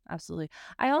 Absolutely. Absolutely.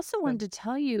 I also So, wanted to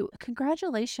tell you,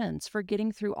 congratulations for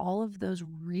getting through all of those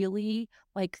really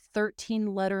like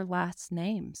 13-letter last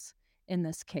names in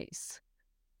this case.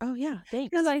 oh yeah, Because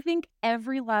thanks. I think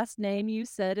every last name you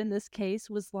said in this case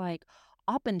was like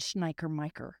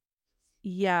Oppenschneiker.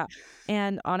 Yeah.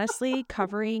 And honestly,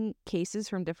 covering cases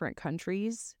from different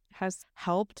countries has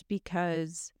helped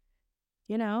because,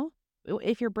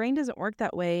 if your brain doesn't work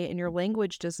that way and your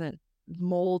language doesn't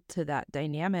mold to that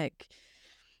dynamic,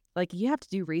 like you have to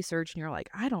do research and you're like,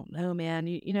 I don't know, man.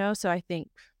 So I think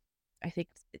it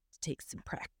takes some I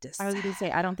practice. was going to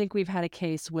say, I don't think we've had a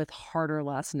case with harder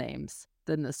last names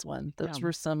than this one. Yeah. Those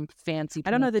were some fancy I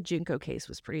don't pants. know, the Junko case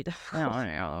was pretty Yeah, difficult.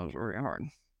 yeah, that was very hard. Yeah.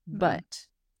 But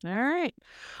All right.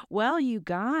 Well, you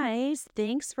guys,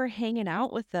 thanks for hanging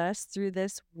out with us through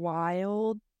this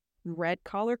wild red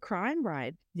collar crime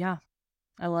ride. yeah,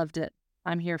 I loved it.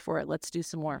 I'm here for it. Let's do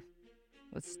some more.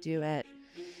 Let's do it.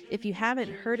 If you haven't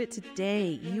heard it today,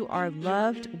 you are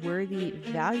loved, worthy,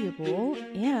 valuable,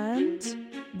 and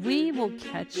We will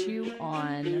catch you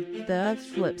on. the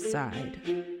flip side.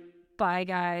 Bye,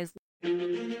 guys.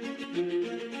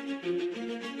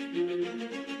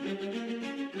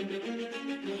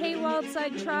 Hey,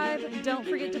 Wildside Tribe, don't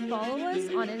forget to follow us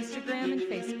on Instagram and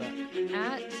Facebook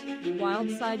at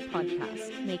Wildside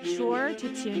Podcast. Make sure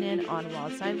to tune in on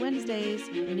Wildside Wednesdays.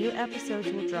 New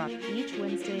episodes will drop each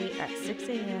Wednesday at 6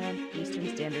 a.m. Eastern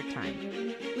Standard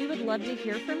Time. We would love to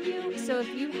hear from you, so if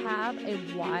you have a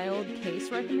wild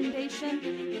case recommendation,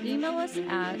 email us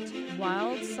at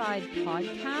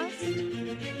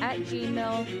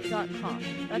wildsidepodcast@gmail.com.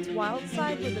 That's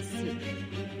wildside with a C.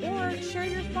 Or share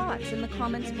your thoughts in the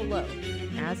comments below.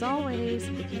 As always,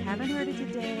 if you haven't heard it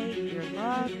today, you're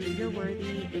loved, you're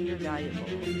worthy, and you're valuable.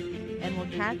 And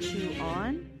we'll catch you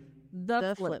on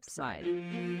The flip side.